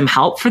need some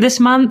help for this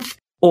month,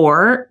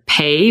 or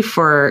pay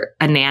for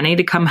a nanny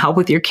to come help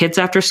with your kids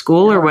after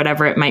school or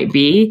whatever it might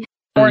be.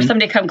 Or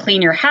somebody come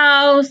clean your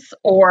house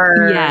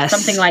or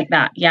something like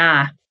that.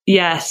 Yeah.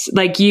 Yes.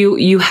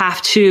 You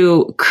have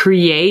to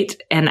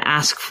create and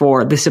ask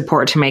for the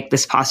support to make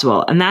this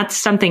possible. And that's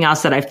something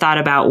else that I've thought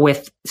about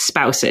with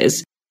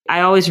spouses.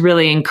 I always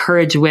really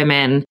encourage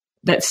women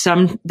that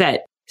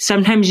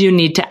sometimes you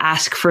need to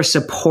ask for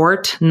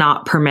support,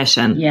 not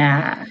permission.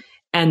 Yeah.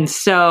 And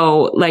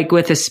so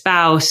with a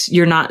spouse,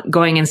 you're not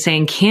going and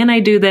saying, can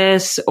I do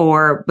this?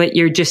 But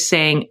you're just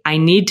saying, I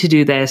need to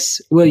do this.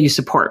 Will you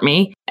support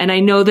me? And I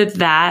know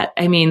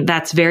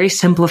that's very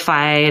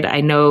simplified.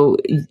 I know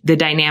the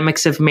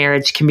dynamics of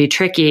marriage can be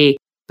tricky,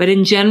 but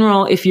in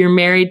general, if you're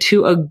married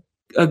to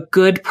a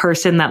good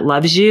person that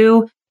loves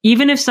you,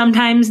 even if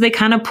sometimes they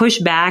kind of push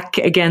back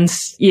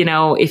against,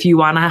 if you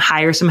want to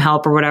hire some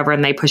help or whatever,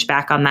 and they push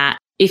back on that,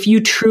 if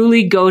you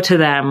truly go to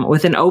them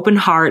with an open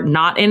heart,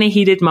 not in a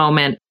heated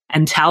moment,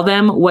 and tell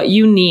them what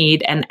you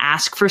need and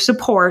ask for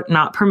support,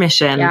 not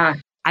permission,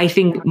 I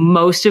think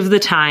most of the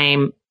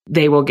time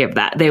they will give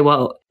that. They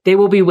will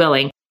be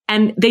willing.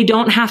 And they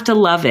don't have to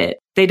love it.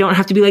 They don't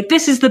have to be like,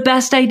 this is the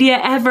best idea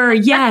ever.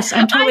 Yes,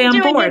 I'm totally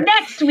on board. It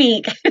next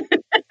week.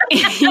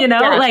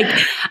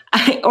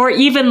 Or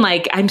even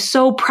like, I'm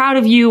so proud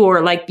of you,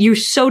 or like, you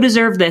so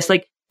deserve this.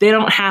 Like, they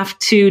don't have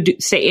to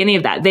say any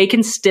of that. They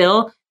can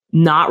still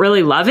not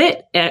really love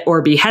it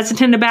or be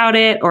hesitant about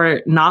it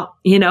or not,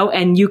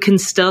 and you can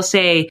still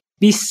say,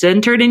 be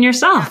centered in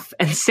yourself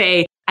and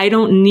say, I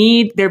don't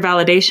need their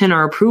validation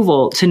or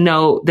approval to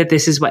know that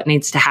this is what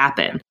needs to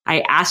happen.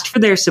 I asked for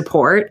their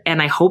support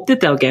and I hope that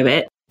they'll give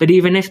it. But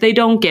even if they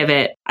don't give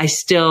it, I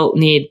still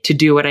need to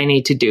do what I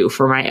need to do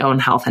for my own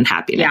health and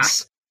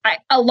happiness. Yeah.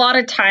 A lot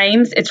of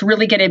times it's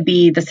really going to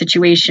be the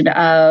situation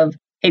of,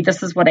 hey,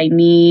 this is what I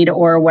need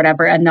or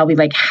whatever. And they'll be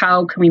like,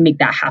 how can we make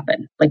that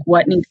happen? Like,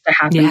 what needs to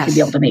happen to be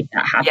able to make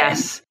that happen?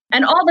 Yes.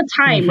 And all the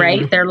time,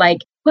 right? They're like,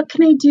 what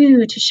can I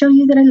do to show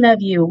you that I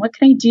love you? What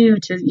can I do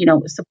to,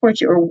 support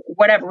you or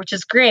whatever, which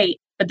is great.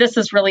 But this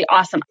is really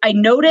awesome. I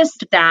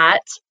noticed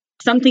that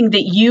something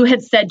that you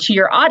had said to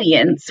your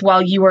audience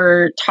while you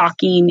were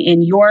talking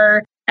in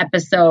your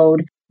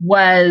episode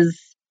was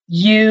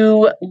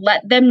you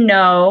let them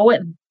know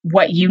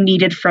what you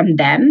needed from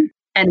them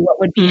and what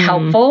would be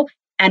helpful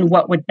and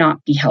what would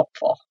not be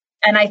helpful.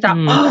 And I thought,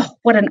 oh,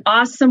 what an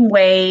awesome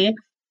way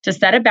to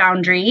set a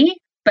boundary,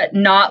 but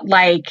not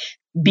like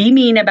be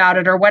mean about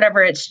it or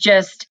whatever. It's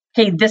just,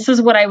 hey, this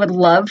is what I would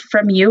love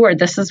from you, or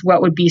this is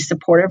what would be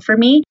supportive for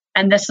me.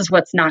 And this is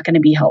what's not going to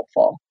be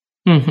helpful.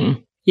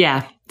 Mm-hmm.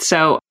 Yeah.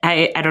 So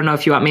I don't know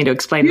if you want me to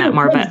explain that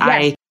more, but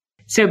yes.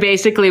 So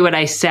basically what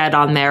I said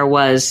on there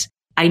was,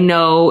 I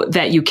know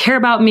that you care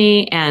about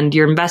me and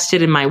you're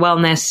invested in my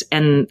wellness.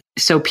 And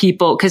so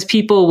because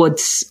people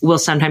will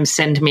sometimes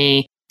send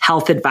me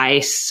health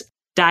advice,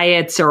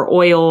 diets or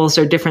oils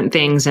or different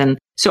things. And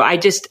so I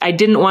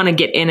didn't want to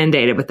get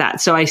inundated with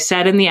that. So I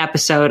said in the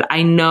episode,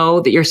 I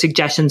know that your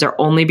suggestions are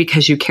only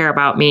because you care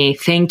about me.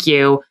 Thank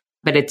you.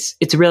 But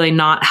it's really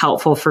not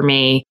helpful for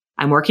me.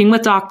 I'm working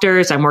with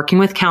doctors. I'm working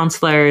with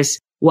counselors.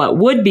 What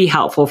would be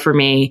helpful for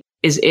me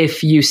is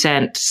if you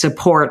sent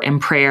support and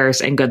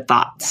prayers and good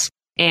thoughts.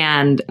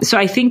 And so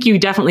I think you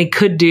definitely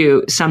could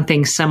do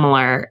something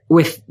similar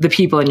with the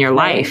people in your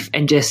life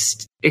and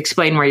just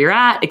explain where you're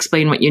at,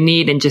 explain what you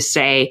need, and just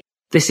say,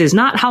 this is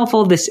not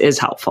helpful. This is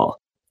helpful.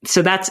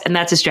 So that's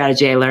a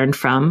strategy I learned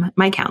from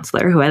my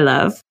counselor, who I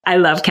love. I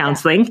love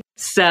counseling.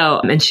 So,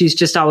 and she's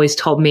just always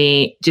told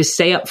me, just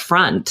say up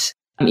front,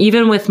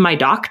 even with my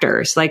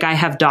doctors, like I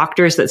have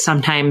doctors that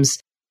sometimes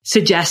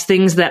suggest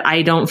things that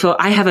I don't feel.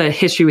 I have a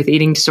history with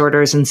eating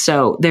disorders. And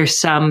so there's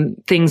some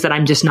things that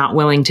I'm just not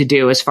willing to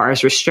do as far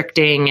as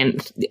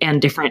restricting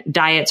and different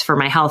diets for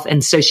my health.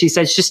 And so she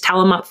says, just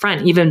tell them up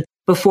front, even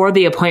before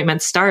the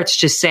appointment starts,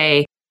 just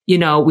say,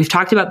 we've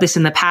talked about this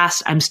in the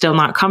past. I'm still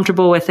not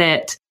comfortable with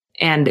it.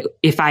 And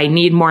if I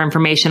need more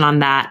information on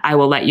that, I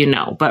will let you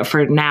know. But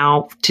for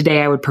now,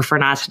 today, I would prefer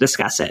not to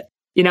discuss it.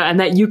 And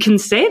that you can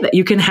say that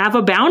you can have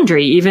a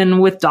boundary even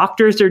with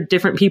doctors or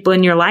different people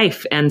in your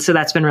life. And so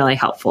that's been really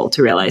helpful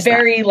to realize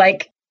very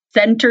like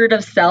centered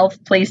of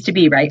self place to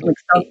be, right? Like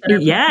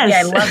self-centered. Yes. Yeah,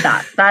 I love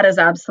that. That is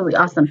absolutely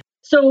awesome.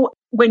 So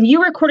when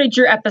you recorded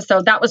your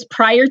episode, that was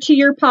prior to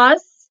your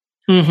pause.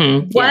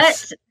 Mm-hmm.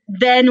 What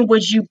then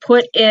would you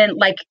put in,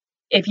 like,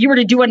 if you were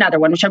to do another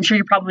one, which I'm sure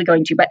you're probably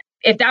going to, but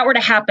if that were to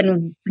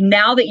happen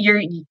now that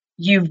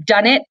you've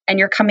done it and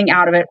you're coming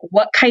out of it,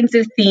 what kinds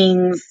of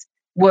things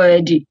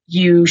would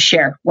you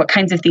share? What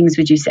kinds of things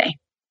would you say?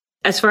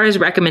 As far as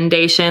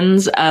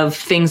recommendations of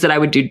things that I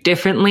would do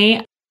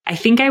differently, I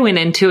think I went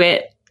into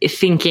it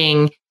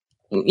thinking,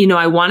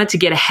 I wanted to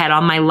get ahead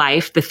on my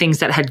life, the things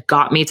that had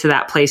got me to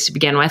that place to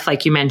begin with,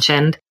 like you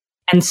mentioned.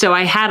 And so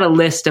I had a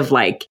list of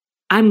like,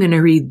 I'm going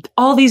to read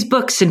all these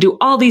books and do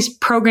all these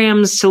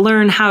programs to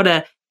learn how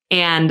to,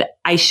 and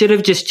I should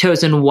have just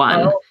chosen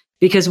one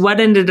because what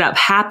ended up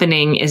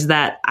happening is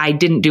that I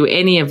didn't do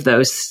any of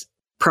those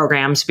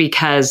programs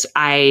because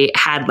I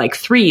had like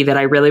 3 that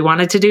I really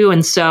wanted to do.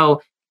 And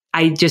so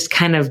I just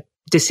kind of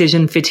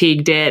decision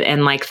fatigued it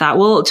and like thought,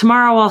 well,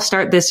 tomorrow I'll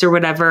start this or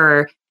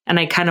whatever. And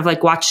I kind of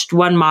like watched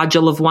one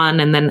module of one.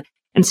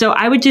 And so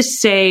I would just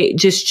say,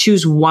 just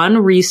choose one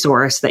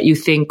resource that you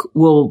think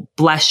will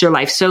bless your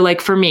life. So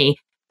like for me,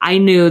 I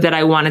knew that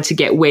I wanted to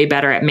get way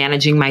better at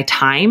managing my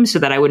time so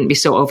that I wouldn't be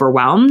so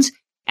overwhelmed.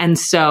 And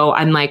so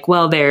I'm like,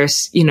 well,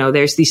 there's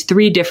these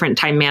 3 different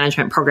time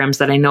management programs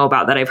that I know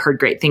about that I've heard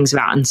great things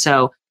about. And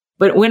so,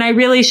 but when I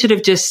really should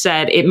have just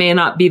said, it may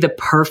not be the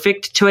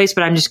perfect choice,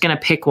 but I'm just going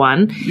to pick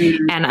one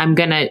and I'm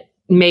going to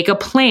make a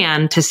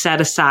plan to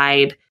set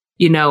aside,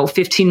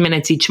 15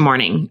 minutes each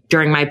morning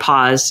during my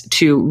pause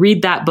to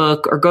read that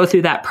book or go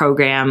through that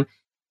program.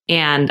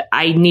 And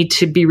I need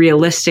to be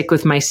realistic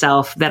with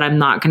myself that I'm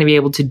not going to be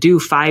able to do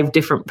 5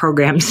 different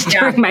programs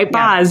during my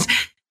pause.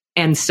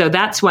 And so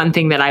that's one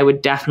thing that I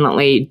would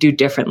definitely do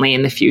differently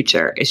in the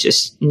future is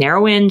just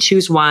narrow in,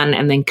 choose one,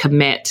 and then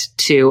commit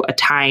to a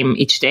time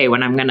each day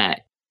when I'm going to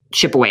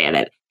chip away at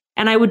it.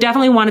 And I would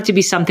definitely want it to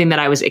be something that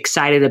I was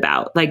excited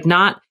about. Like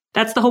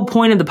that's the whole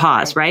point of the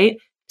pause, right?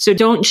 So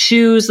don't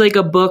choose like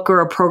a book or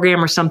a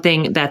program or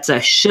something that's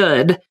a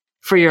should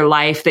for your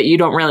life that you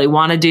don't really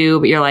want to do,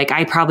 but you're like,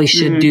 I probably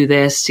should do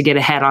this to get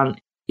ahead on,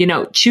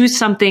 choose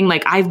something.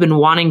 Like I've been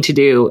wanting to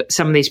do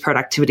some of these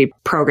productivity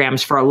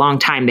programs for a long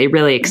time. They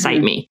really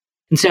excite me.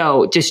 And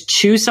so just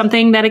choose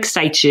something that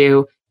excites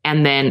you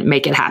and then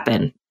make it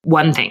happen.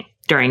 One thing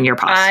during your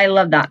pause. I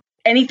love that.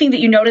 Anything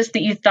that you noticed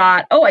that you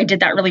thought, oh, I did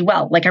that really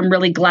well. Like, I'm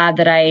really glad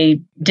that I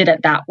did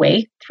it that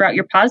way throughout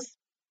your pause.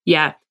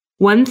 Yeah.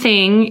 One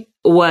thing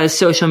was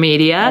social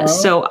media. Oh.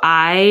 So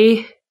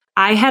I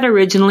had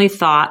originally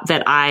thought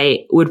that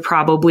I would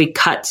probably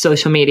cut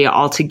social media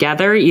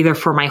altogether, either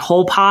for my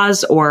whole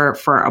pause or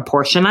for a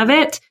portion of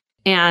it.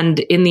 And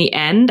in the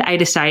end, I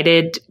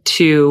decided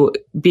to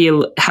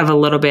have a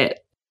little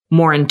bit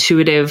more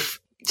intuitive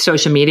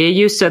social media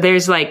use. So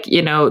there's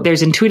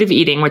there's intuitive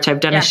eating, which I've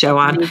done a show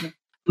on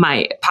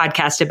my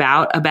podcast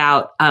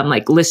about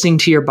like listening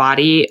to your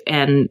body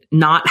and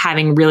not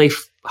having really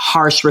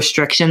harsh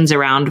restrictions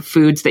around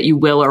foods that you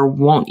will or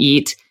won't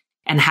eat,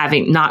 and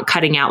not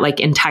cutting out like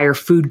entire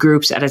food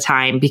groups at a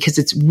time, because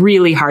it's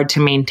really hard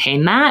to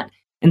maintain that.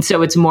 And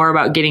so it's more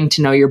about getting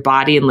to know your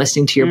body and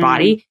listening to your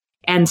body.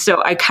 And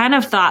so I kind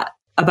of thought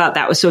about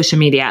that with social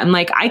media. And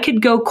like, I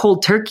could go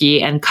cold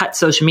turkey and cut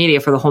social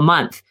media for the whole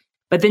month,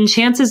 but then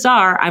chances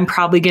are I'm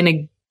probably going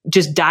to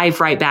just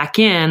dive right back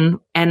in,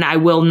 and I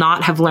will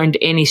not have learned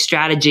any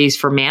strategies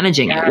for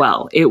managing it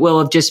well. It will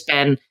have just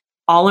been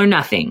all or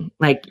nothing,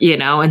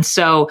 and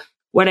so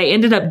what I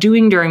ended up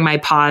doing during my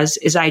pause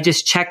is I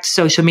just checked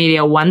social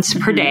media once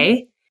per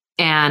day,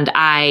 and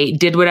I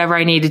did whatever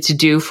I needed to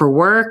do for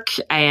work,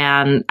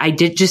 and I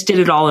did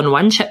it all in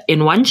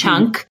one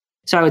chunk.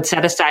 So I would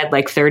set aside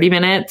like 30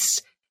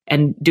 minutes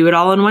and do it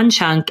all in one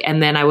chunk,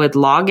 and then I would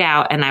log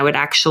out and I would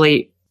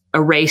actually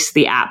erase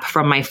the app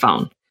from my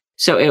phone.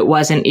 So it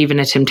wasn't even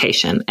a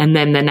temptation. And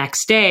then the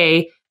next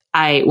day,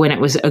 when it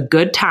was a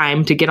good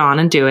time to get on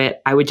and do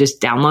it, I would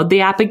just download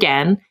the app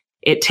again.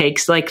 It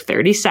takes like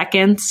 30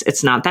 seconds.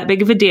 It's not that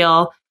big of a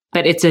deal,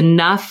 but it's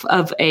enough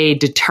of a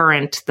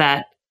deterrent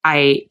to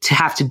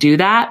have to do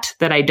that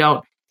I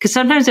don't. Because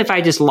sometimes if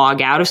I just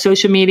log out of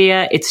social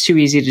media, it's too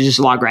easy to just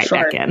log right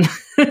back in,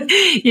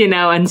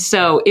 and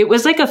so it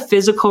was like a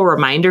physical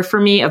reminder for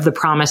me of the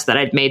promise that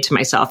I'd made to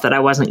myself that I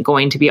wasn't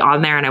going to be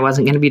on there and I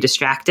wasn't going to be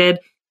distracted.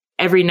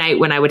 Every night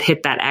when I would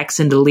hit that X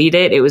and delete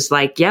it, it was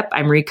like, yep,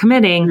 I'm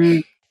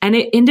recommitting. And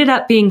it ended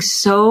up being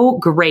so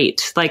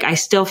great. Like I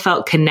still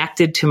felt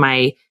connected to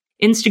my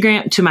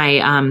Instagram, to my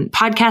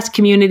podcast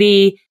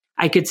community.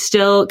 I could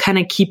still kind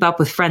of keep up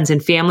with friends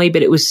and family,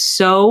 but it was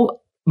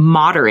so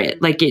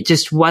moderate. Like it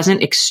just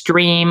wasn't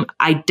extreme.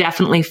 I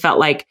definitely felt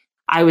like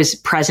I was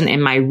present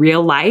in my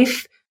real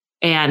life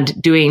and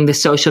doing the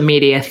social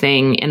media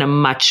thing in a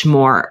much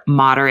more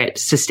moderate,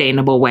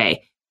 sustainable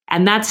way.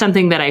 And that's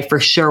something that I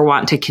for sure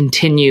want to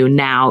continue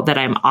now that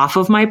I'm off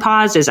of my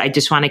pause. Is I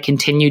just want to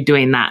continue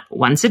doing that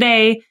once a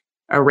day,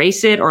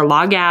 erase it or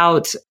log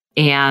out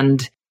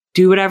and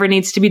do whatever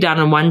needs to be done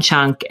in one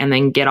chunk, and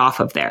then get off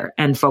of there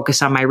and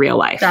focus on my real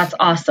life. That's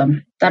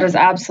awesome. That is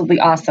absolutely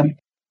awesome.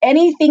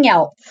 Anything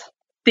else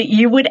that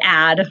you would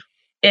add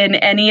in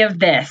any of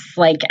this?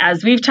 Like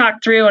as we've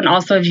talked through, and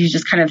also if you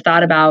just kind of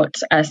thought about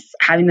us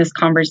having this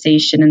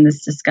conversation and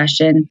this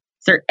discussion,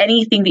 is there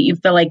anything that you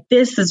feel like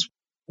this is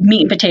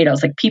meat and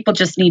potatoes? Like people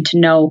just need to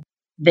know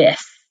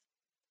this.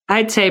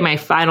 I'd say my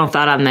final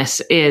thought on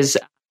this is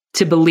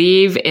to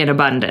believe in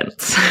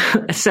abundance.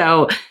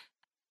 So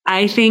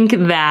I think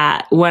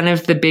that one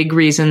of the big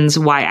reasons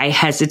why I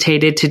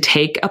hesitated to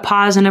take a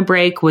pause and a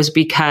break was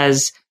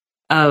because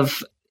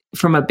of,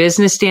 from a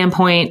business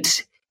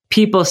standpoint,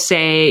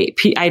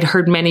 I'd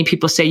heard many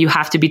people say you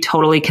have to be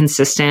totally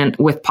consistent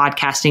with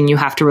podcasting. You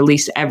have to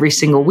release every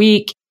single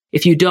week.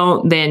 If you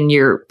don't, then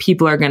your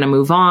people are going to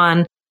move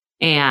on.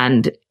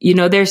 And,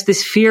 there's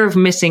this fear of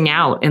missing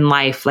out in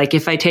life. Like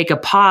if I take a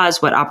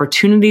pause, what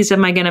opportunities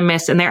am I going to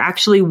miss? And there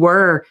actually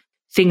were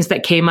things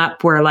that came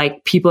up where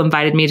like people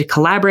invited me to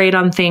collaborate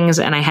on things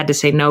and I had to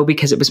say no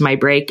because it was my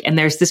break. And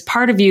there's this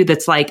part of you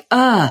that's like,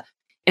 am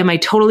I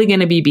totally going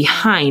to be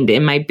behind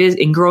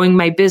in growing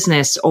my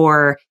business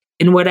or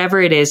in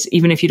whatever it is,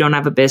 even if you don't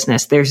have a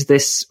business? There's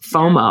this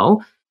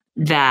FOMO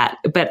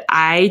but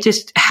I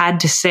just had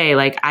to say,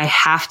 like, I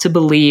have to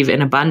believe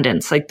in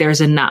abundance. Like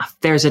there's enough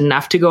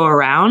to go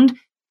around,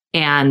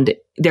 and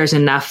there's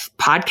enough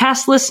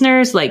podcast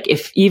listeners. Like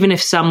even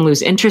if some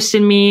lose interest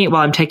in me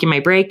while I'm taking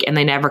my break and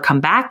they never come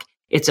back,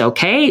 it's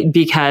okay,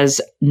 because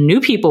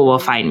new people will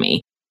find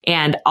me.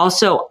 And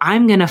also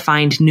I'm going to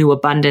find new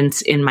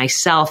abundance in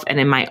myself and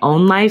in my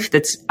own life.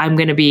 I'm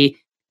going to be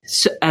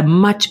a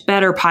much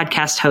better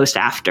podcast host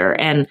after,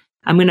 and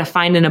I'm going to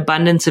find an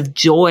abundance of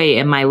joy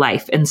in my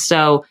life. And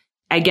so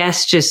I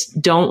guess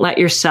just don't let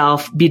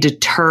yourself be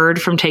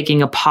deterred from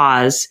taking a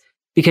pause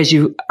because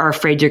you are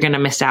afraid you're going to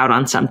miss out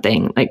on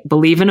something. Like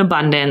believe in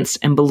abundance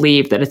and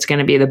believe that it's going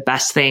to be the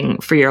best thing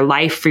for your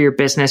life, for your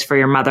business, for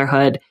your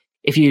motherhood,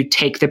 if you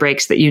take the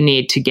breaks that you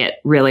need to get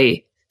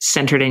really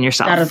centered in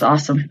yourself. That is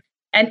awesome.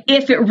 And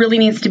if it really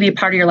needs to be a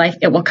part of your life,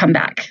 it will come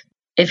back.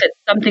 If it's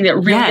something that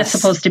really is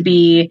supposed to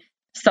be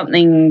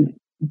something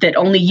that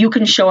only you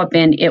can show up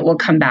in, it will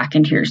come back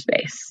into your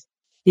space.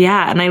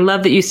 Yeah. And I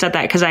love that you said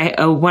that because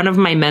one of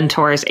my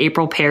mentors,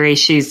 April Perry,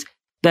 she's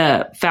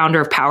the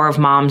founder of Power of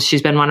Moms.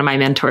 She's been one of my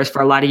mentors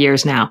for a lot of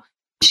years now.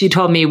 She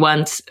told me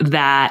once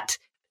that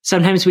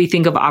sometimes we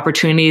think of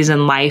opportunities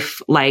in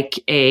life like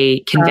a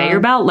conveyor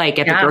belt, like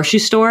at the grocery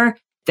store,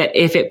 that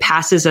if it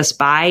passes us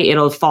by,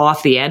 it'll fall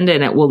off the end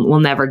and we'll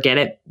never get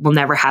it. We'll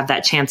never have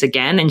that chance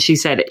again. And she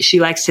said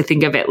she likes to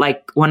think of it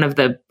like one of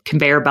the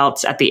conveyor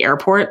belts at the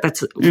airport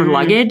that's for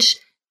luggage.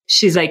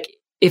 She's like,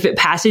 if it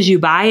passes you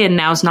by and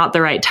now's not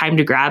the right time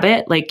to grab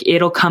it, like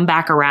it'll come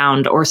back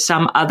around or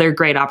some other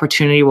great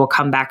opportunity will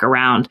come back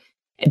around.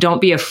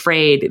 Don't be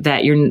afraid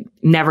that you're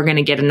never going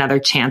to get another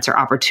chance or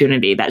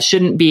opportunity. That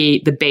shouldn't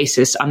be the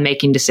basis on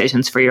making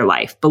decisions for your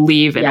life.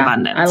 Believe in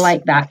abundance. I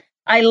like that.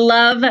 I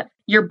love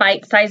your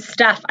bite-sized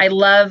stuff. I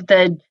love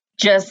the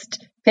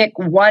just pick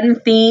one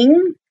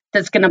thing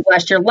that's going to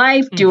bless your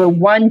life, do a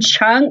one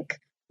chunk,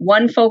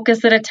 one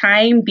focus at a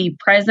time, be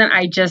present.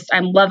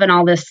 I'm loving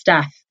all this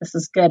stuff. This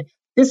is good.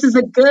 This is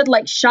a good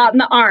shot in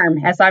the arm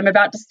as I'm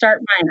about to start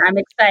mine. I'm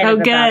excited. Oh,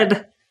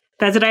 good.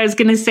 That's what I was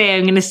going to say.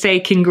 I'm going to say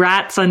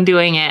congrats on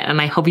doing it.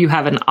 And I hope you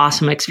have an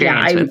awesome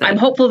experience with it. I'm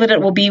hopeful that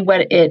it will be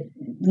what it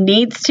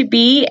needs to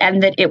be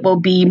and that it will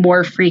be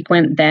more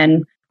frequent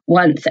than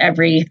once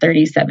every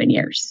 37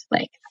 years.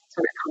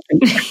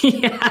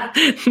 Yeah,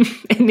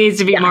 it needs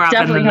to be more often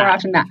definitely more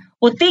often than that.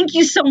 Well, thank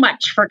you so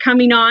much for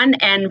coming on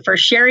and for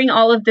sharing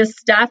all of this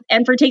stuff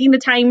and for taking the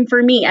time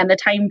for me and the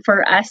time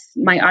for us,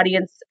 my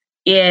audience,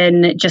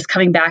 in just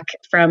coming back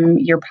from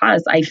your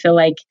pause. I feel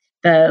like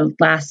the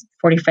last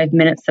 45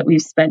 minutes that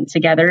we've spent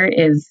together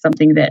is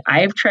something that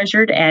I've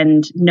treasured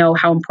and know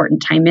how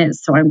important time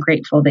is. So I'm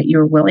grateful that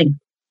you're willing.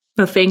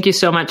 Well, thank you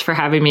so much for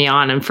having me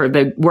on and for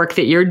the work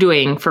that you're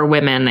doing for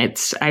women.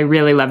 I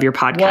really love your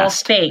podcast. Well,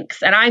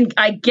 thanks. And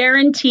I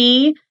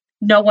guarantee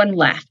no one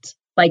left.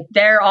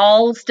 They're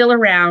all still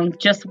around,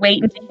 just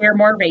waiting to hear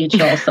more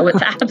Rachel. So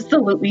it's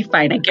absolutely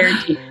fine. I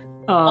guarantee.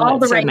 All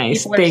the right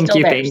people are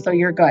still there. So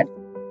you're good.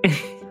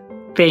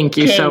 Thank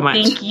you so much.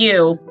 Thank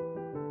you.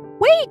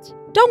 Wait,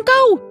 don't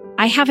go.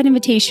 I have an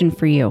invitation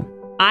for you.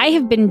 I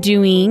have been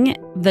doing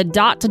the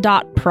Dot to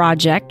Dot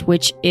Project,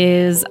 which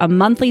is a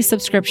monthly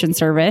subscription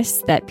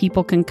service that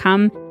people can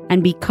come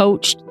and be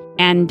coached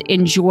and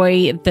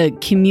enjoy the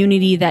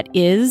community that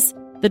is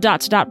the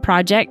Dot to Dot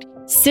Project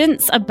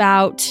since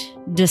about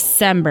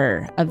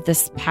December of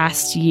this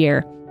past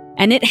year.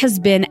 And it has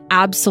been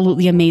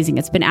absolutely amazing.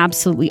 It's been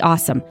absolutely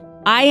awesome.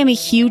 I am a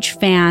huge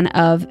fan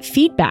of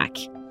feedback.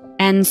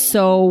 And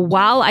so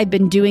while I've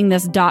been doing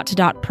this Dot to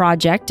Dot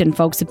project and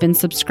folks have been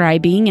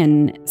subscribing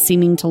and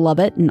seeming to love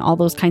it and all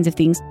those kinds of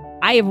things,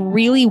 I have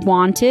really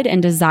wanted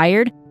and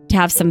desired to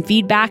have some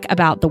feedback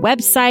about the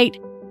website,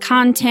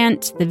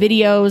 content, the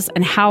videos,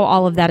 and how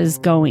all of that is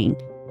going.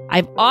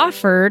 I've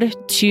offered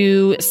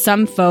to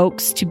some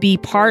folks to be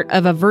part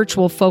of a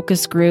virtual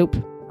focus group,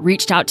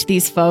 reached out to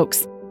these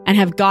folks, and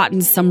have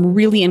gotten some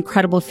really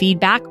incredible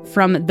feedback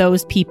from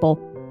those people.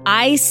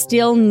 I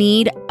still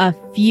need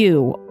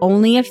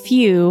only a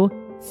few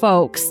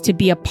folks to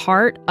be a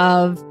part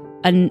of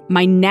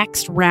my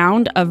next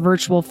round of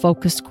virtual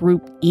focus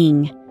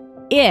grouping.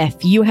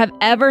 If you have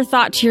ever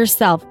thought to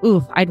yourself,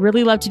 I'd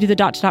really love to do the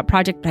Dot to Dot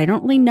project, but I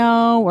don't really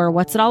know, or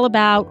what's it all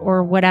about,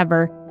 or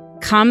whatever,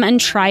 come and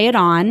try it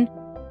on.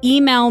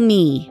 Email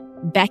me,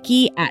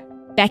 Becky at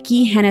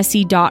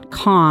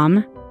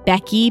BeckyHennessy.com,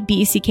 Becky,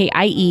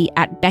 BECKIE,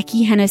 at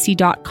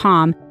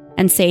BeckyHennessy.com,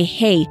 and say,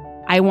 hey,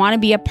 I want to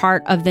be a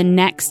part of the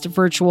next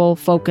virtual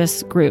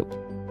focus group.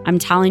 I'm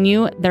telling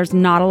you, there's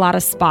not a lot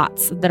of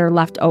spots that are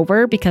left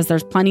over because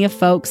there's plenty of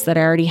folks that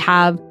I already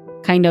have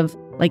kind of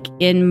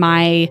in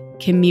my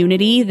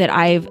community that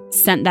I've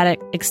sent that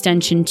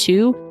extension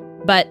to.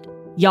 But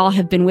y'all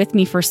have been with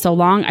me for so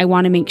long. I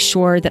want to make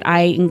sure that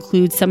I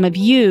include some of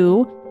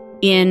you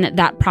in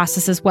that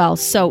process as well.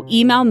 So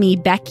email me,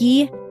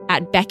 Becky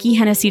at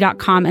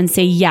BeckyHennessy.com, and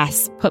say,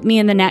 yes, put me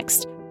in the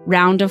next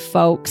round of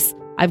folks.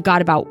 I've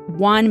got about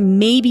 1,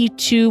 maybe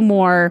 2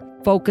 more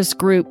focus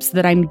groups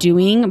that I'm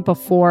doing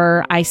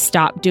before I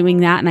stop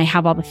doing that and I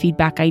have all the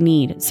feedback I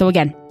need. So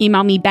again,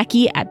 email me,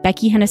 Becky at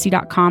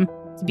BeckyHennessy.com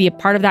to be a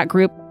part of that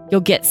group.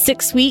 You'll get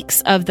 6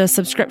 weeks of the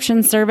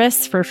subscription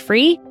service for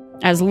free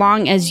as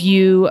long as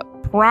you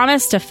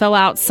promise to fill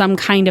out some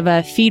kind of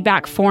a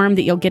feedback form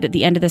that you'll get at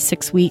the end of the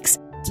 6 weeks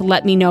to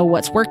let me know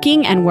what's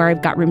working and where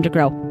I've got room to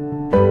grow.